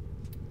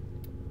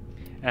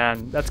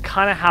 And that's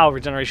kind of how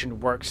regeneration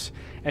works.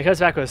 And it comes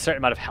back with a certain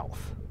amount of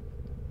health.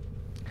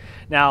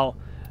 Now,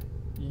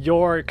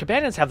 your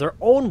companions have their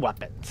own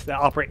weapons that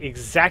operate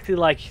exactly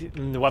like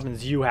the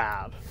weapons you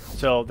have.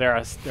 So they're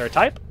a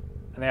type,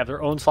 and they have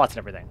their own slots and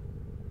everything.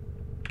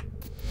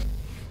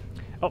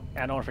 Oh, and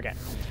I don't want to forget.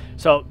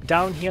 So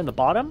down here in the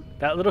bottom,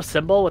 that little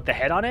symbol with the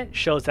head on it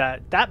shows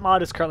that that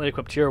mod is currently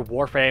equipped to your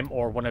Warframe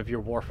or one of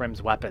your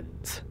Warframe's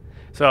weapons.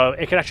 So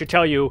it can actually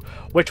tell you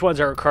which ones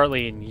are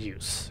currently in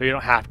use, so you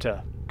don't have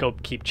to go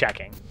keep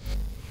checking.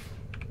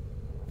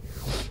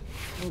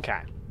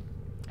 Okay.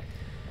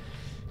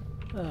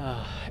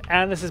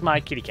 And this is my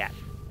kitty cat.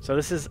 So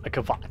this is a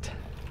Kavat.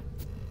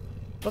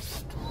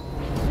 Whoops.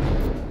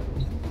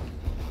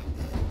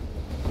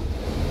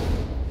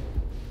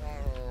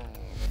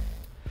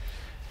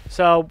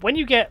 So when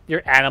you get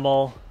your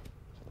animal,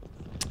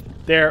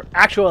 they're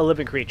actually a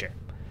living creature.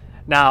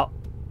 Now,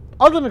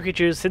 other living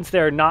creatures, since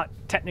they're not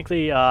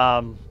technically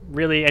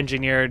really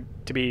engineered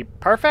to be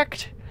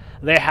perfect,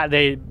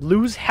 they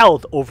lose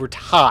health over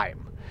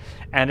time.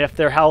 And if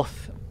their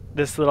health,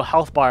 this little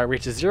health bar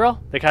reaches 0,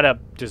 they kind of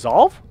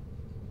dissolve,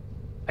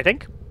 I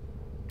think.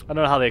 I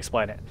don't know how they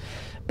explain it.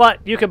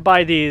 But you can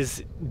buy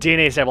these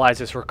DNA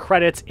stabilizers for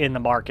credits in the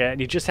market, and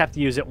you just have to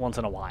use it once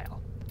in a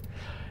while.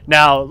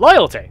 Now,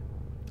 loyalty.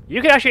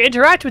 You can actually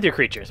interact with your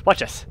creatures. Watch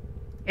this.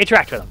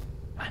 Interact with them.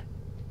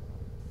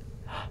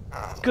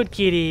 Good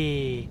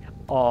kitty.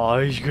 Oh,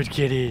 he's a good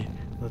kitty.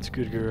 That's a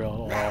good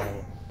girl.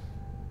 Oh.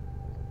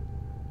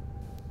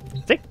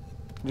 See?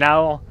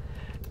 Now,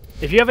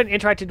 if you haven't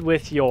interacted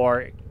with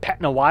your pet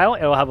in a while,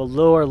 it will have a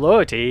lower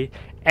loyalty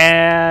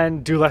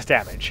and do less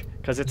damage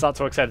because it's not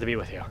so excited to be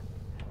with you.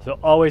 So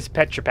always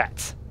pet your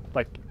pets.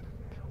 Like,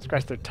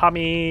 scratch their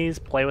tummies,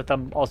 play with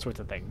them, all sorts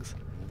of things.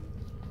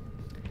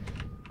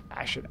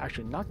 I should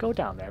actually not go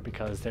down there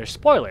because there's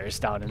spoilers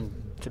down in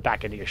the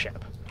back end of your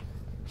ship.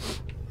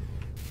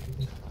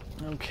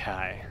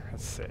 Okay,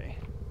 let's see.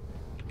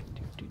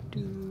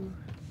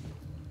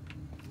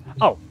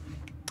 Oh,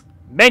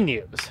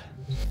 menus.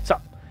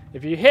 So,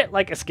 if you hit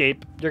like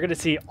escape, you're gonna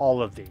see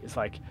all of these,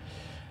 like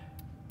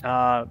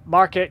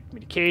market,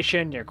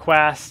 communication, your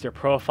quest, your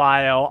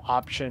profile,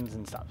 options,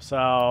 and stuff.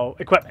 So,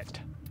 equipment,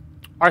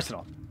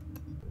 arsenal,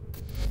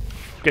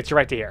 gets you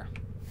right to here,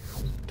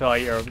 to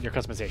your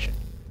customization.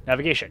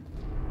 Navigation.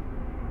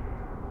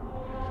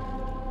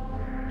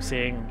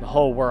 Seeing the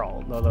whole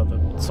world,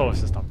 the solar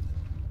system.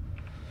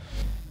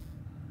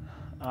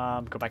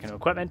 Go back into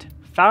equipment.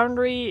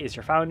 Foundry is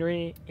your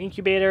foundry.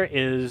 Incubator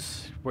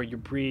is where you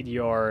breed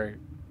your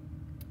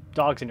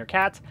dogs and your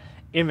cats.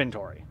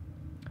 Inventory.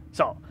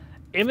 So,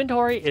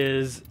 inventory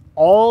is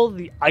all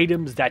the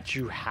items that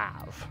you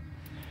have.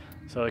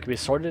 So it can be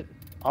sorted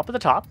up at the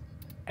top,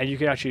 and you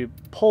can actually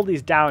pull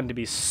these down to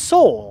be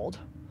sold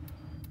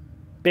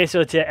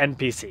basically to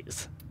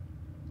NPCs.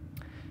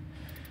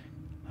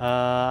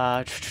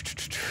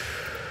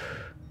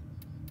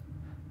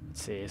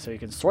 Let's see, so you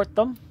can sort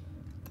them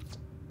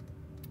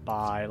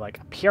by like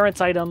appearance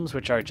items,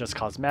 which are just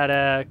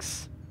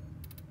cosmetics.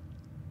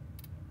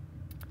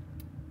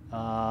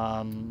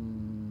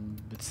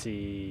 Let's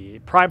see,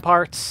 prime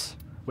parts,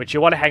 which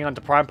you want to hang on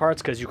to prime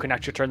parts because you can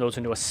actually turn those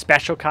into a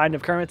special kind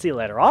of currency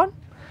later on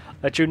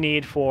that you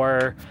need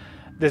for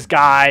this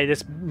guy,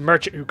 this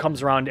merchant who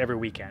comes around every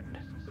weekend.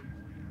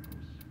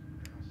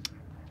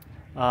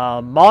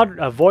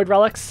 Void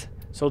relics.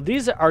 So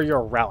these are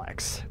your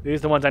relics. These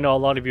are the ones I know a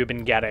lot of you have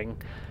been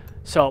getting.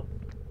 So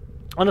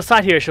on the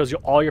side here, it shows you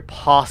all your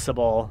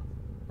possible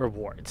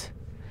rewards.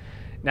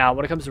 Now,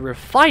 when it comes to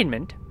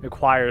refinement, it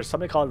requires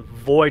something called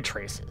void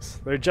traces.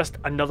 They're just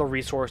another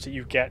resource that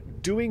you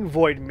get doing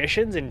void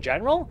missions in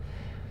general.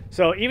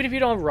 So even if you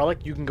don't have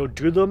relic, you can go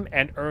do them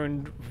and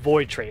earn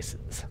void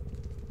traces.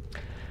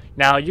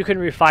 Now, you can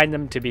refine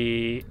them to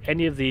be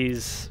any of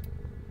these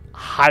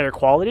higher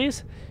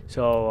qualities.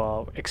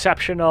 So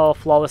exceptional,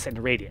 flawless, and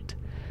radiant.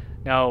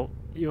 Now,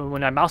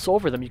 when I mouse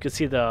over them, you can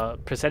see the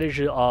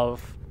percentage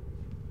of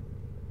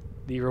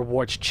the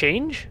rewards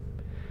change.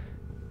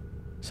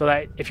 So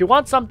that if you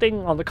want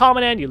something on the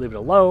common end, you leave it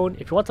alone.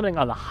 If you want something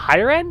on the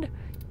higher end,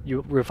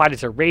 you refine it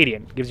to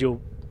radiant. It gives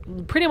you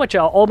pretty much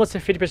almost a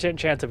 50%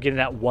 chance of getting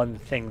that one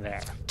thing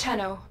there.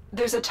 Tenno,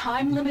 there's a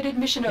time-limited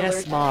mission alert.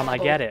 Yes, Mom, I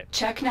get it.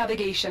 Check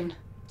navigation.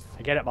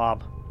 I get it, Mom.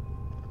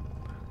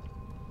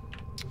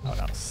 What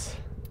else?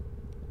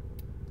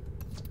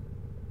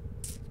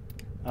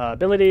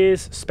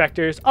 Abilities,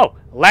 specters. Oh,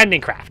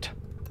 landing craft.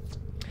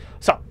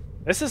 So,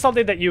 this is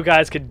something that you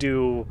guys could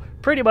do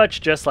pretty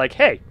much just like,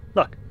 hey,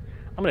 look,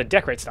 I'm going to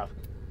decorate stuff.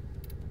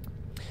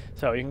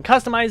 So you can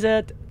customize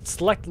it,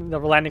 select the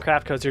landing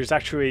craft because there's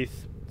actually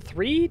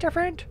 3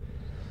 different.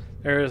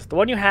 There's the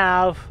one you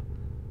have.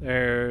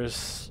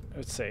 There's,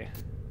 let's see.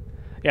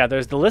 Yeah,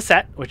 there's the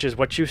Lisette, which is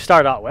what you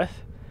start out with.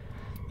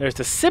 There's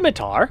the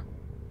Scimitar,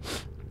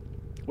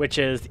 which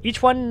is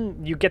each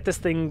one you get this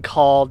thing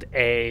called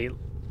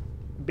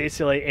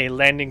basically a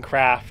landing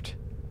craft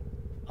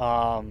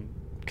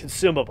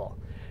consumable.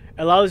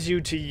 It allows you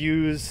to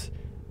use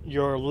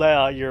your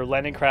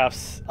landing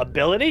craft's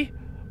ability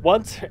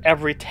once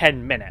every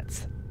 10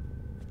 minutes.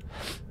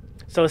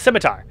 So,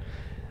 Scimitar.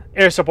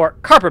 Air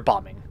support, carpet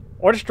bombing.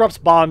 Ordis drops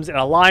bombs in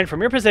a line from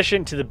your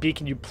position to the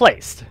beacon you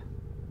placed.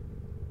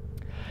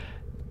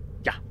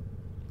 Yeah.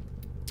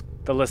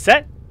 The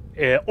Lisette,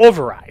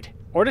 override.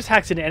 Ordis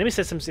hacks into enemy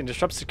systems and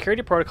disrupts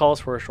security protocols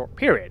for a short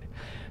period.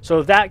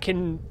 So that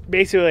can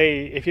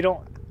basically, if you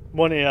don't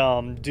want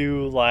to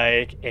do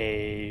like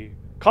a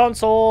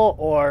console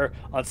or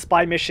on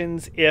spy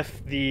missions,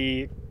 if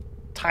the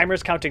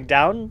timer's counting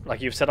down,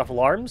 like you've set off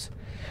alarms,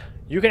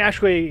 you can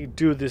actually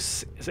do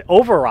this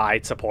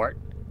override support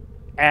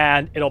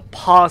and it'll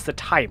pause the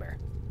timer.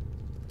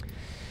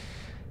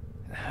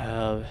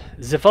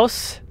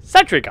 Xiphos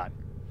sentry gun.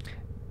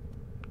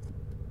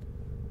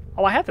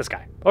 Oh, I have this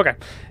guy. Okay.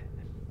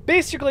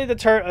 Basically, the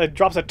turret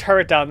drops a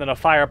turret down, then a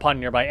fire upon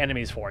nearby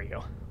enemies for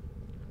you.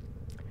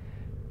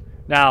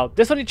 Now,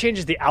 this only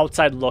changes the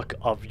outside look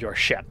of your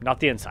ship, not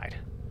the inside.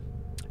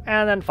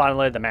 And then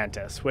finally, the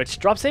Mantis, which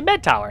drops a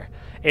med tower,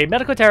 a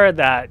medical tower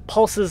that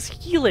pulses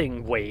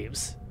healing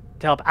waves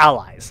to help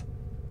allies.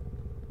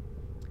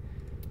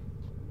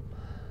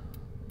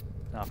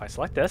 Now, if I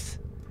select this,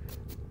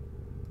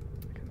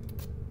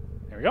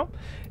 there we go.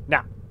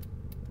 Now,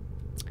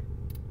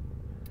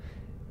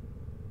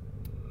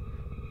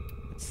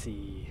 let's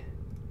see,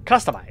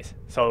 customize.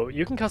 So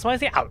you can customize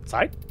the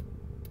outside.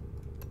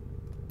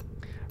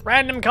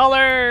 Random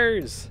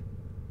colors.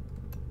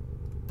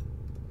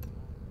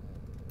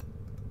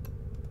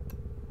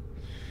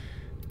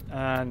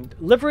 And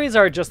liveries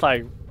are just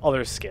like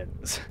other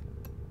skins.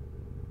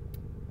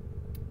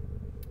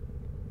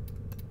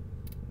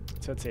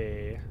 So let's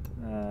see.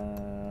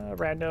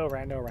 Rando.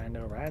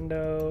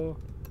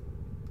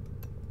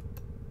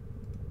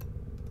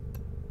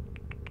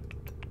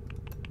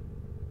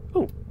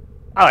 Ooh,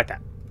 I like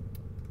that.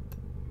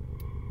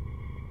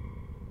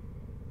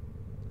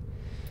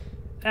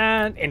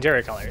 And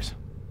interior colors.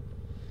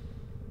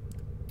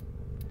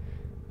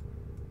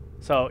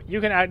 So you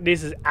can add,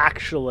 this is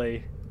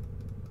actually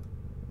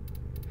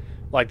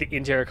like the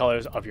interior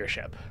colors of your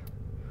ship.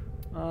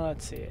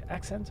 Let's see,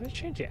 accents, let's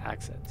change the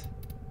accents.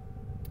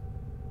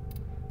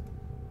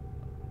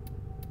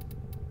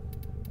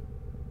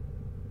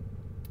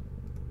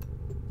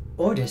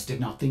 Ordis did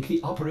not think the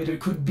operator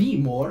could be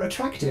more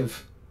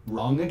attractive.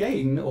 Wrong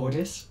again,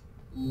 Ordis.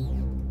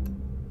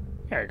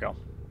 There you go.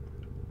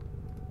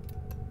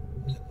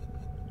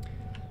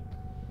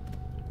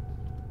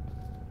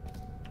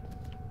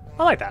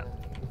 I like that.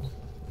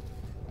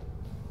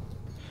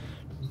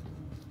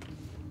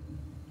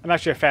 I'm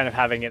actually a fan of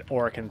having it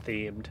Orcan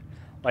themed,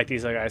 like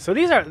these other guys. So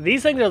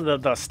these things are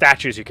the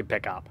statues you can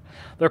pick up.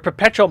 They're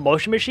perpetual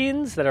motion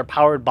machines that are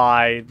powered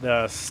by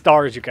the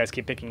stars you guys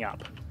keep picking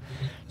up.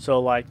 So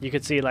like you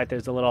can see like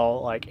there's a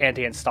little like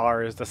Antian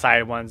stars, the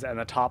side ones, and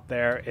the top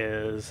there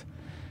is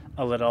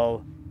a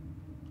little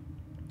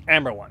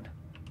amber one.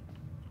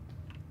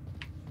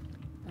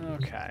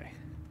 Okay.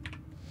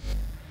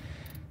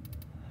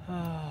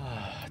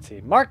 Let's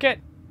see, market.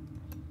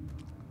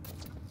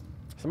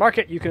 So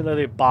market, you can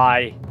literally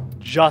buy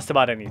just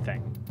about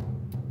anything.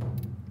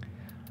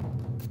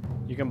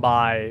 You can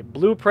buy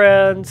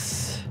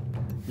blueprints.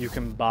 You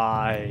can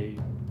buy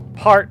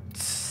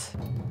parts.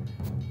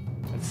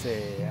 Let's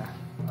see,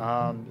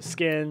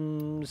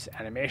 skins,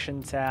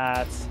 animation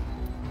sets,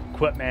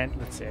 equipment.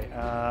 Let's see.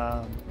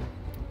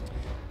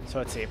 So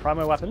let's see,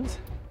 primary weapons.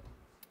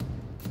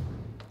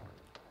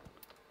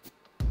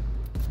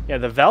 Yeah,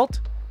 the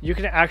Velt. You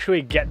can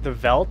actually get the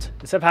Velt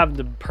instead of having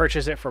to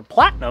purchase it for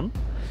platinum.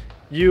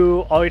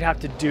 All you'd have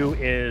to do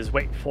is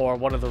wait for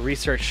one of the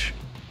research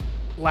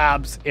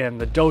labs in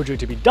the dojo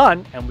to be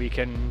done, and we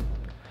can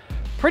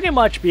pretty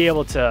much be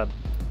able to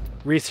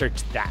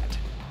research that.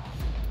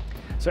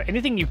 So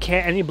anything you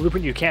can't, any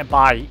blueprint you can't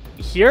buy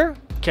here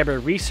can be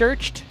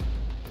researched.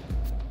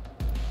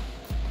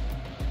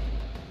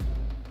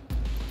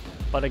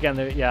 But again,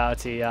 yeah,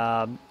 let's see.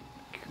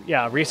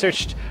 Yeah,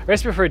 researched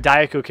recipe for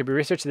Daiku can be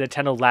researched in the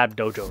Tenno Lab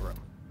dojo room.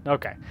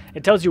 Okay,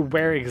 it tells you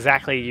where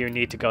exactly you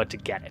need to go to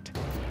get it.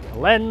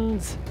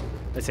 Lens,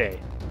 let's see.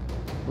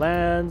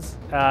 Lens,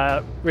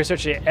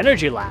 research the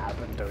energy lab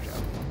in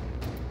dojo.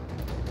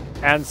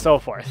 and so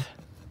forth.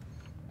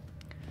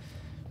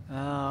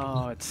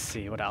 Let's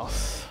see, what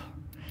else?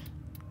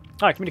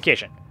 Alright,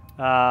 communication.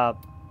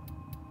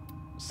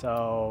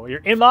 So,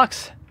 your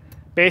inbox,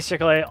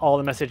 basically all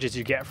the messages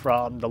you get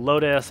from the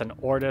Lotus and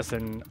Ordis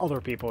and other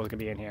people is going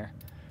to be in here.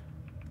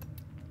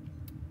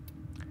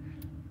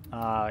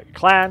 Your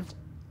clan.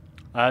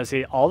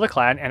 See all the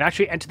clan, and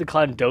actually enter the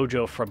clan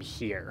dojo from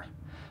here.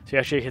 So you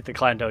actually hit the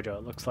clan dojo.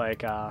 It looks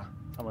like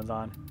someone's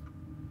on.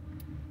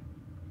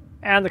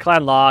 And the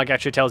clan log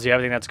actually tells you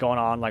everything that's going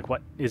on, like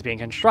what is being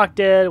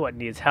constructed, what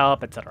needs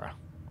help, etc.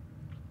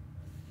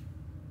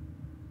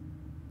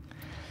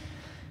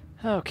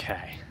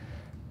 Okay.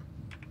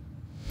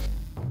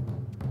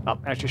 Oh,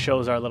 actually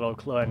shows our little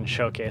clan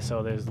showcase.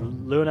 So there's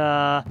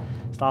Luna,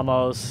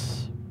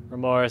 Stamos,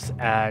 Remorse,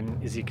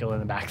 and Ezekiel in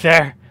the back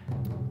there.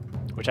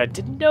 Which I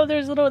didn't know there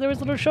was a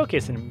little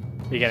showcase in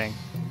the beginning.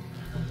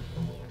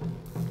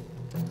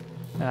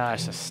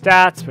 It's the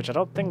stats, which I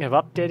don't think have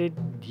updated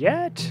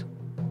yet.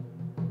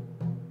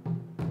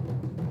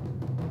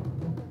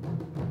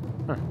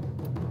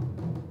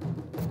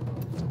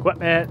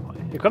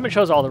 Equipment. Equipment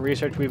shows all the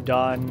research we've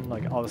done,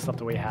 like all the stuff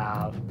that we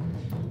have.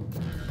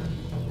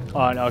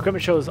 Oh no,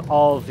 equipment shows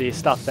all of the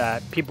stuff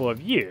that people have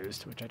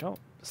used, which I don't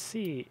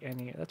see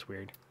any. That's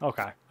weird.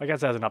 Okay, I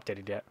guess it hasn't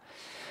updated yet.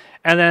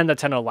 And then the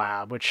Tenno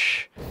Lab,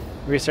 which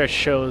research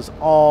shows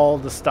all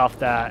the stuff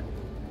that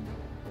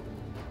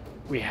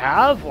we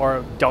have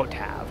or don't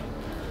have.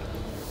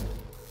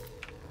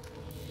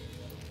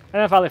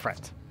 And then finally,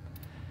 friends.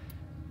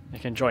 You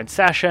can join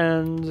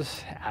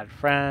sessions, add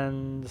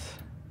friends,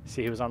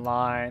 see who's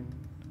online,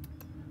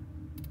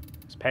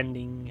 who's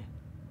pending.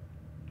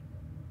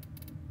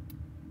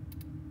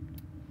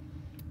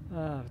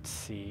 Let's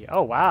see.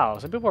 Oh, wow.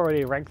 Some people are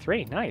already rank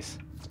 3. Nice.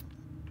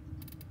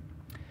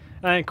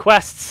 And then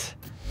quests.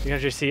 You can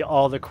actually see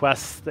all the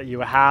quests that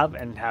you have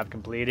and have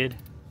completed.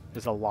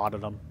 There's a lot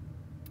of them.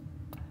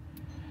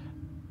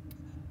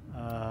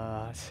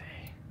 Let's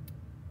see.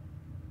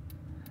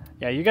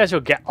 Yeah, you guys will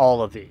get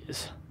all of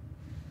these.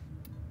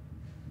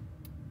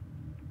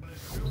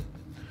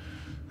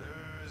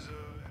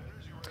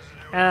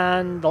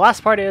 And the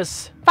last part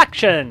is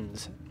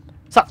factions.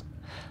 So,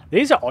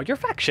 these are all your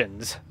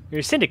factions,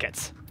 your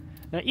syndicates.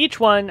 Now, each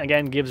one,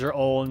 again, gives their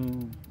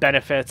own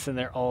benefits and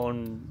their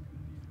own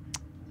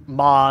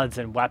mods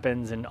and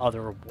weapons and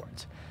other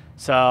rewards.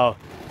 So,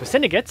 the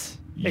syndicates,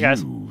 hey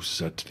guys. You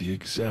set the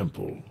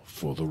example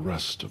for the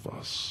rest of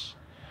us.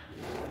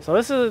 So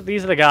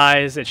these are the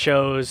guys. It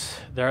shows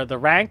the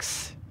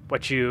ranks,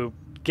 what you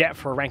get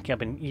for ranking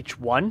up in each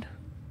one,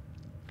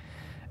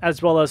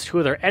 as well as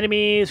who their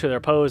enemies, who they're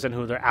opposed, and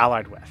who they're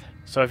allied with.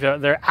 So if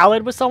they're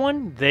allied with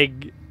someone,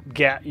 you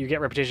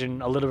get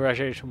reputation, a little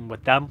reputation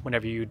with them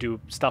whenever you do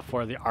stuff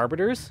for the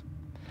arbiters.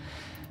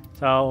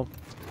 So,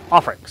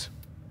 offerings.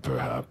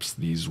 Perhaps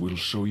these will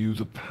show you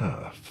the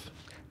path.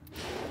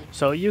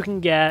 So you can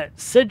get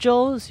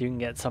sigils, you can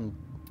get some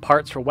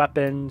parts for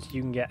weapons,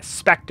 you can get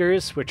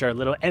specters, which are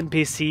little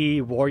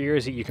NPC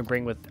warriors that you can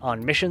bring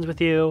on missions with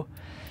you.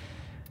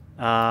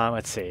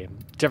 Let's see,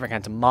 different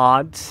kinds of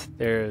mods.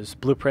 There's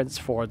blueprints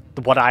for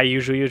what I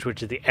usually use,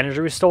 which is the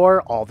energy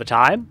restore all the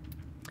time.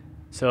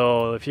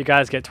 So if you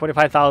guys get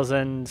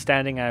 25,000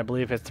 standing, I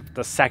believe it's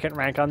the second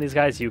rank on these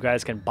guys, you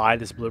guys can buy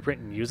this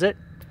blueprint and use it.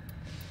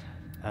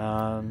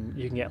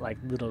 You can get like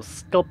little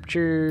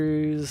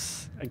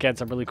sculptures. Again,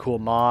 some really cool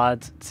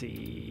mods. Let's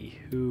see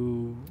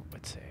who.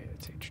 Let's see.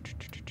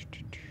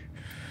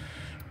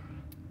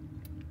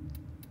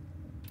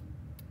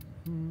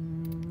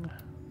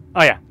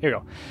 Oh yeah, here we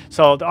go.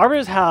 So the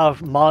arbiters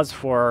have mods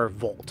for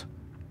Volt.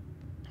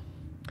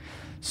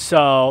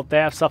 So they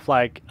have stuff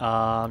like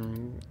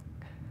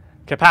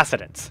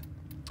capacitance.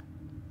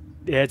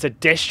 It's a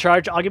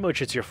discharge augment,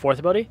 which is your fourth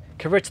ability.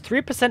 Converts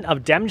 3%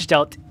 of damage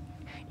dealt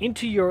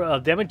into your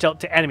damage dealt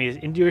to enemies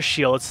into your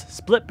shields,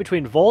 split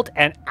between Volt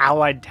and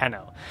allied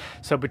Tenno.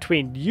 So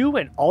between you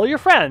and all your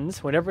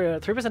friends, whenever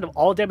 3% of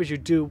all damage you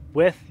do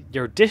with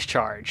your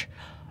discharge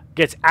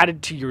gets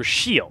added to your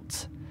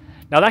shields.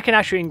 Now that can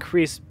actually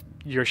increase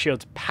your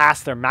shields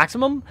past their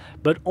maximum,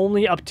 but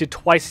only up to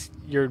twice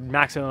your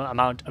maximum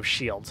amount of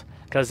shields,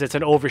 because it's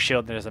an overshield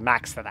and there's a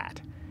max to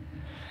that.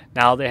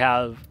 Now they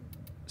have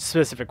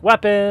specific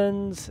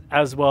weapons,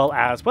 as well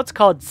as what's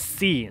called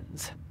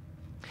scenes.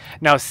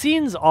 Now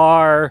scenes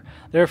are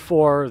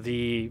therefore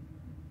the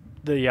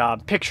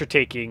picture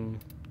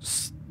taking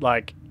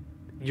like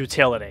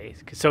utility.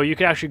 So you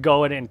can actually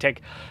go in and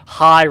take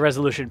high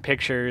resolution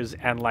pictures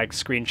and like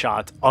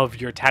screenshots of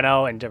your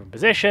Tenno in different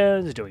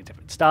positions, doing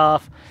different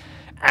stuff,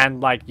 and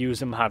like use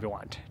them however you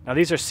want. Now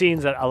these are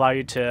scenes that allow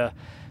you to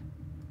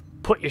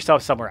put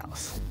yourself somewhere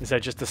else instead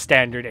of just the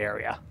standard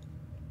area.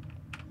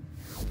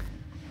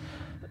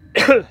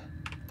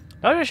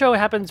 Now I'm going to show what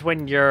happens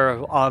when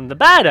you're on the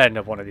bad end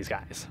of one of these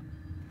guys.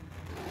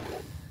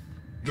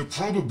 The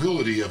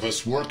probability of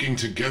us working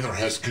together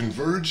has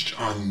converged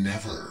on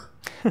never.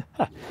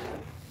 A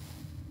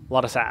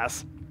lot of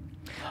sass.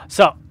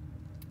 So,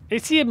 you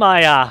see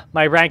my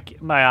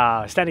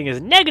standing is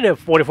negative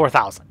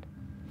 44,000.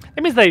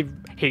 That means they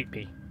hate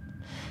me.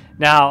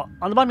 Now,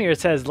 on the bottom here it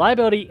says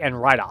liability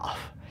and write-off.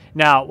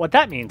 Now, what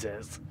that means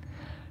is,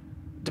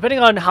 depending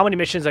on how many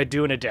missions I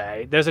do in a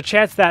day, there's a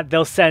chance that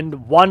they'll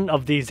send one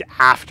of these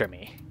after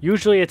me.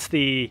 Usually it's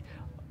the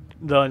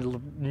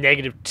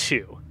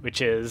 -2,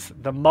 which is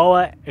the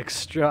MOA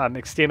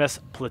Extremis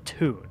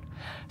Platoon.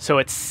 So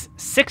it's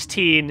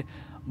 16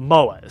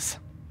 MOAs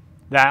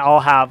that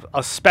all have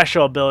a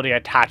special ability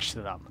attached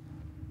to them.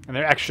 And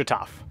they're extra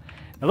tough.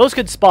 Now those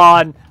could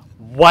spawn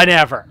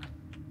whenever.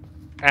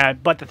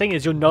 But the thing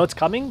is, you'll know it's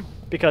coming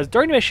because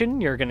during the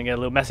mission, you're going to get a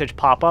little message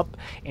pop up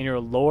in your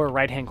lower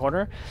right-hand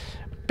corner.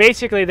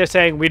 Basically, they're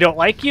saying, we don't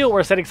like you,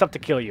 we're setting stuff to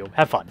kill you.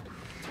 Have fun.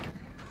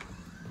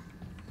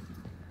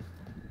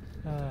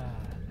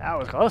 That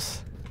was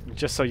close.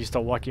 Just so used to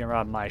walking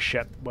around my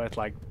ship with,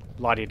 like,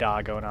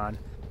 la-di-da going on.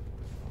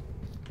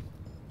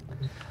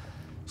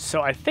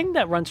 So I think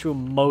that runs through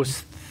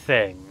most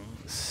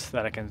things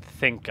that I can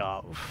think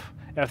of.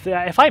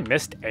 If I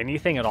missed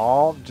anything at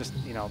all, just,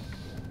 you know,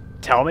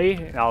 tell me,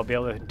 and I'll be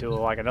able to do,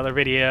 like, another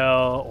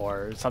video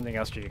or something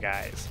else for you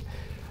guys.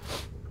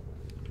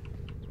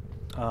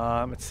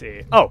 Let's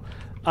see. Oh,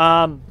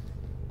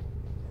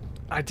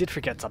 I did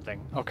forget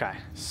something. Okay,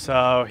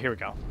 so here we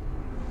go.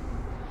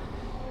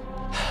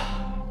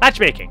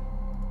 Matchmaking.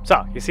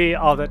 So, you see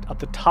all that up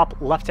the top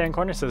left-hand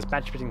corner says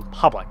matchmaking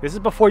public. This is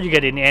before you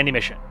get in any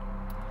mission.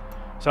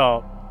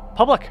 So,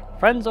 public,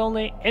 friends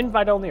only,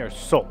 invite only, or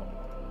solo.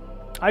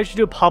 I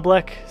usually do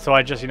public, so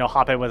I just, you know,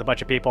 hop in with a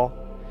bunch of people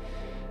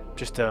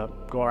just to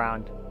go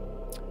around.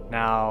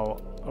 Now,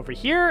 over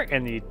here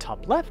in the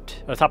top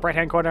left, or top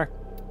right-hand corner,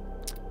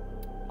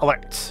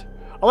 alerts.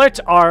 Alerts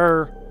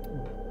are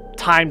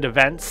timed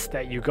events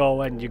that you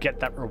go and you get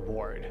that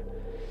reward.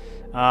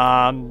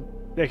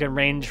 They can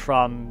range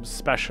from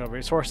special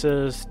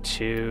resources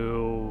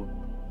to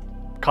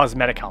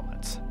cosmetic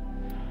helmets.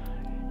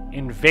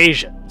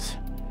 Invasions.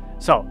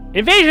 So,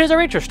 invasions are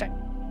interesting.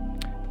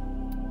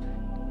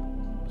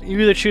 You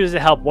either choose to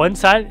help one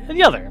side or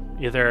the other.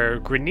 Either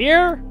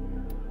Grineer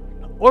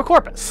or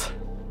Corpus.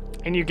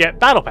 And you get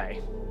battle pay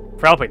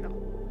for helping them.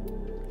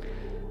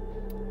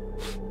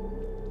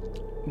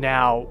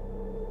 Now,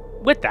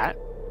 with that,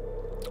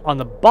 on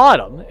the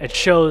bottom, it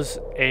shows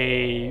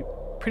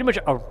pretty much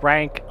a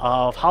rank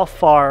of how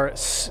far,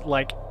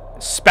 like,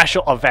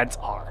 special events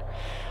are.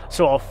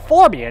 So a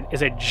Formian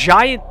is a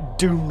giant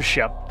doom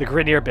ship, the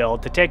Grineer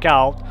build, to take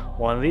out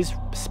one of these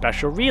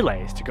special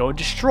relays, to go and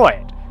destroy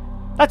it.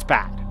 That's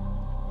bad.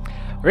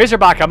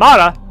 Razorback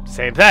Armada,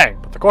 same thing,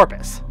 but the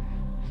Corpus.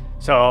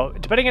 So,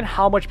 depending on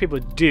how much people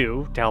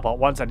do to help out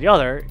one side or the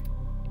other,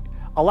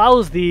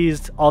 allows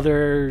these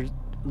other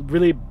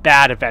really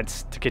bad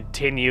events to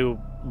continue,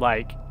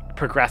 like,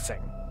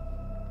 progressing.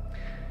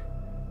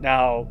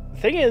 Now,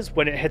 the thing is,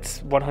 when it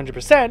hits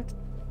 100%,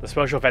 the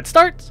special event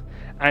starts,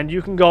 and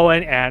you can go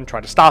in and try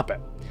to stop it.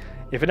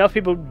 If enough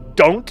people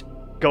don't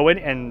go in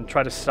and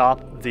try to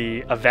stop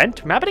the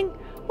event from happening,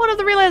 one of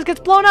the relays gets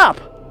blown up.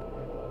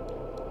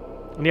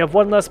 And you have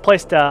one less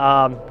place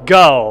to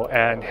go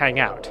and hang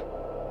out.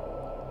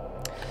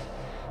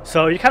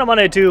 So you kind of want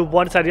to do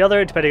one side or the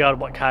other, depending on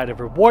what kind of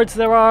rewards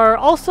there are.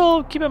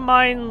 Also, keep in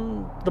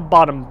mind the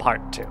bottom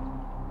part, too.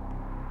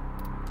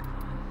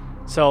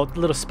 So the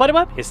little spider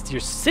web is your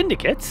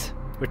syndicates,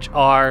 which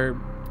are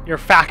your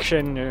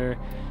faction or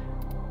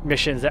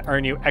missions that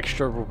earn you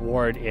extra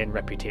reward in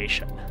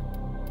reputation.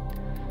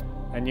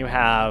 And you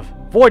have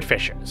void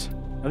fishers.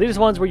 Now these are the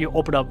ones where you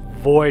open up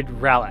void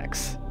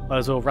relics.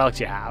 Those little relics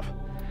you have.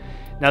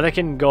 Now they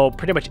can go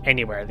pretty much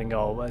anywhere. They can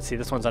go, let's see,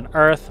 this one's on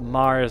Earth,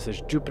 Mars,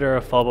 there's Jupiter,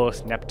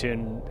 Phobos,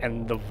 Neptune,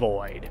 and the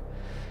Void.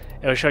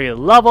 It'll show you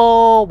the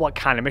level, what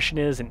kind of mission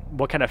is, and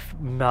what kind of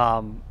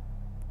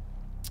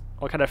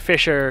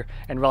fisher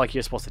and relic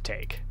you're supposed to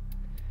take.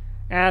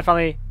 And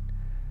finally,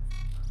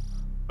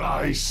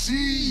 I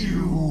see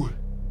you.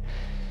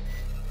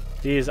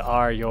 these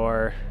are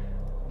your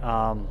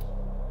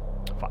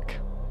what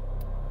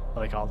are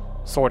they called?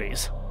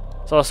 Sorties.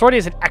 So a sortie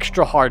is an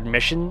extra hard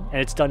mission,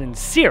 and it's done in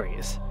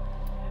series.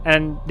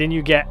 And then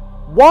you get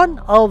one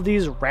of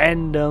these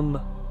random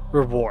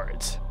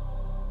rewards.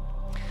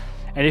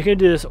 And you can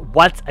do this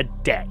once a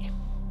day.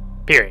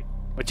 Period.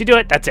 Once you do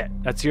it, that's it.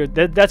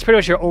 That's pretty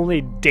much your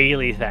only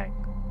daily thing.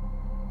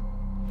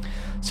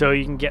 So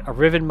you can get a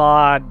Riven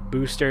mod,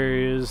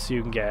 boosters,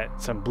 you can get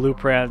some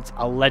blueprints,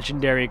 a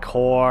legendary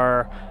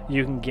core,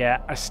 you can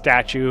get a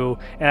statue,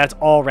 and that's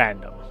all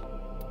random.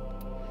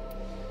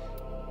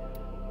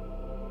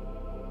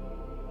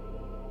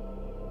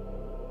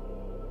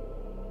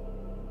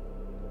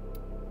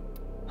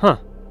 Huh.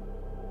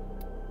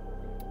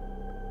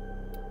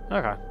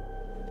 Okay.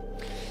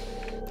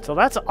 So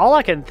that's all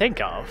I can think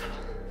of.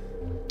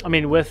 I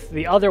mean, with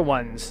the other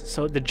ones,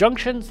 so the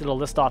junctions, it'll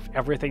list off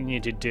everything you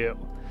need to do.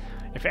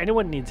 If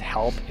anyone needs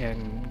help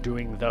in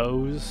doing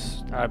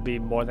those, I'd be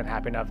more than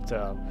happy enough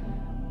to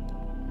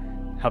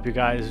help you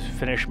guys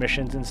finish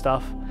missions and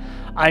stuff.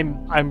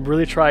 I'm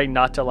really trying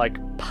not to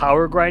like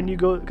power grind you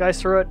guys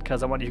through it,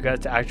 because I want you guys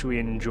to actually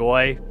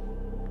enjoy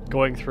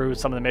going through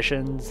some of the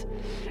missions.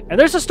 And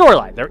there's a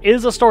storyline. There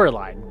is a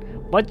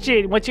storyline. Once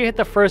you hit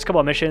the first couple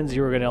of missions,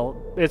 you're gonna.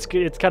 It's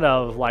kind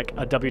of like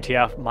a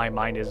WTF, my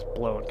mind is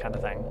blown kind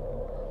of thing.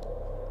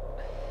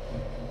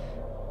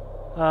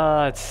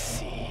 Let's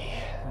see.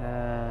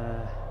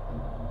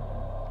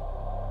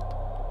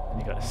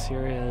 You go to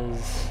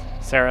Ceres.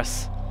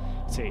 Let's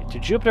see. To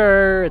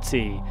Jupiter. Let's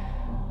see.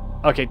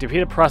 Okay,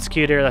 defeat a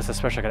prosecutor. That's a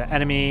special kind of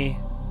enemy.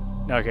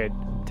 Okay,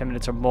 10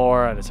 minutes or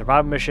more on a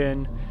survival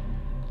mission.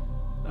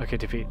 Okay,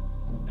 defeat.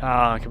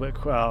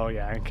 Oh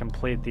yeah, and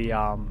complete the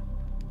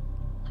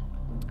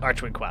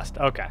Archwing quest.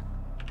 Okay.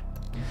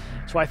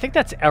 So I think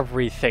that's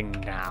everything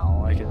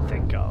now I can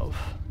think of.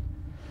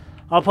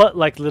 I'll put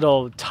like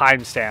little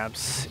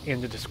timestamps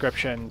in the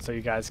description so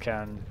you guys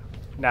can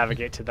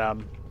navigate to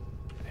them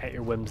at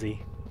your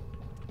whimsy.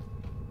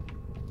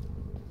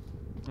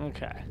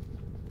 Okay.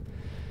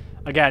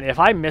 Again, if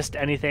I missed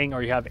anything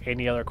or you have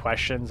any other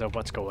questions of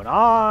what's going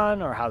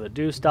on or how to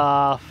do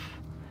stuff,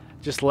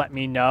 just let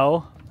me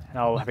know. And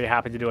I'll be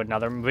happy to do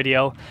another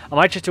video. I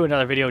might just do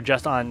another video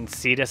just on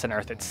Cetus and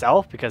Earth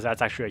itself, because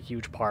that's actually a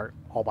huge part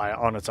all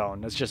on its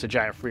own. It's just a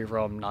giant free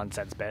roam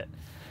nonsense bit.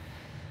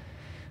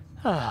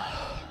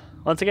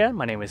 Once again,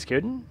 my name is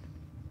Kuden.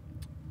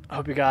 I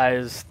hope you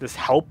guys, this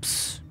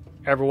helps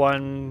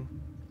everyone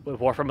with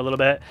Warframe a little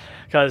bit,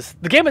 because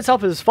the game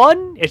itself is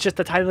fun. It's just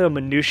the tiny little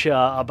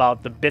minutia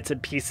about the bits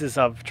and pieces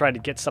of trying to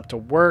get stuff to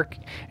work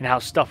and how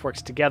stuff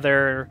works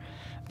together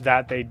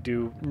that they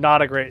do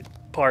not a great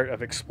part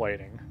of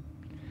explaining.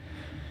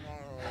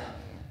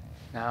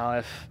 Now,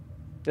 if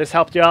this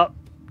helped you out,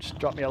 just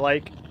drop me a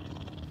like,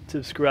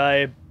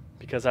 subscribe,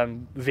 because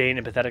I'm vain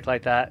and pathetic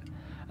like that,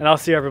 and I'll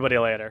see everybody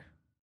later.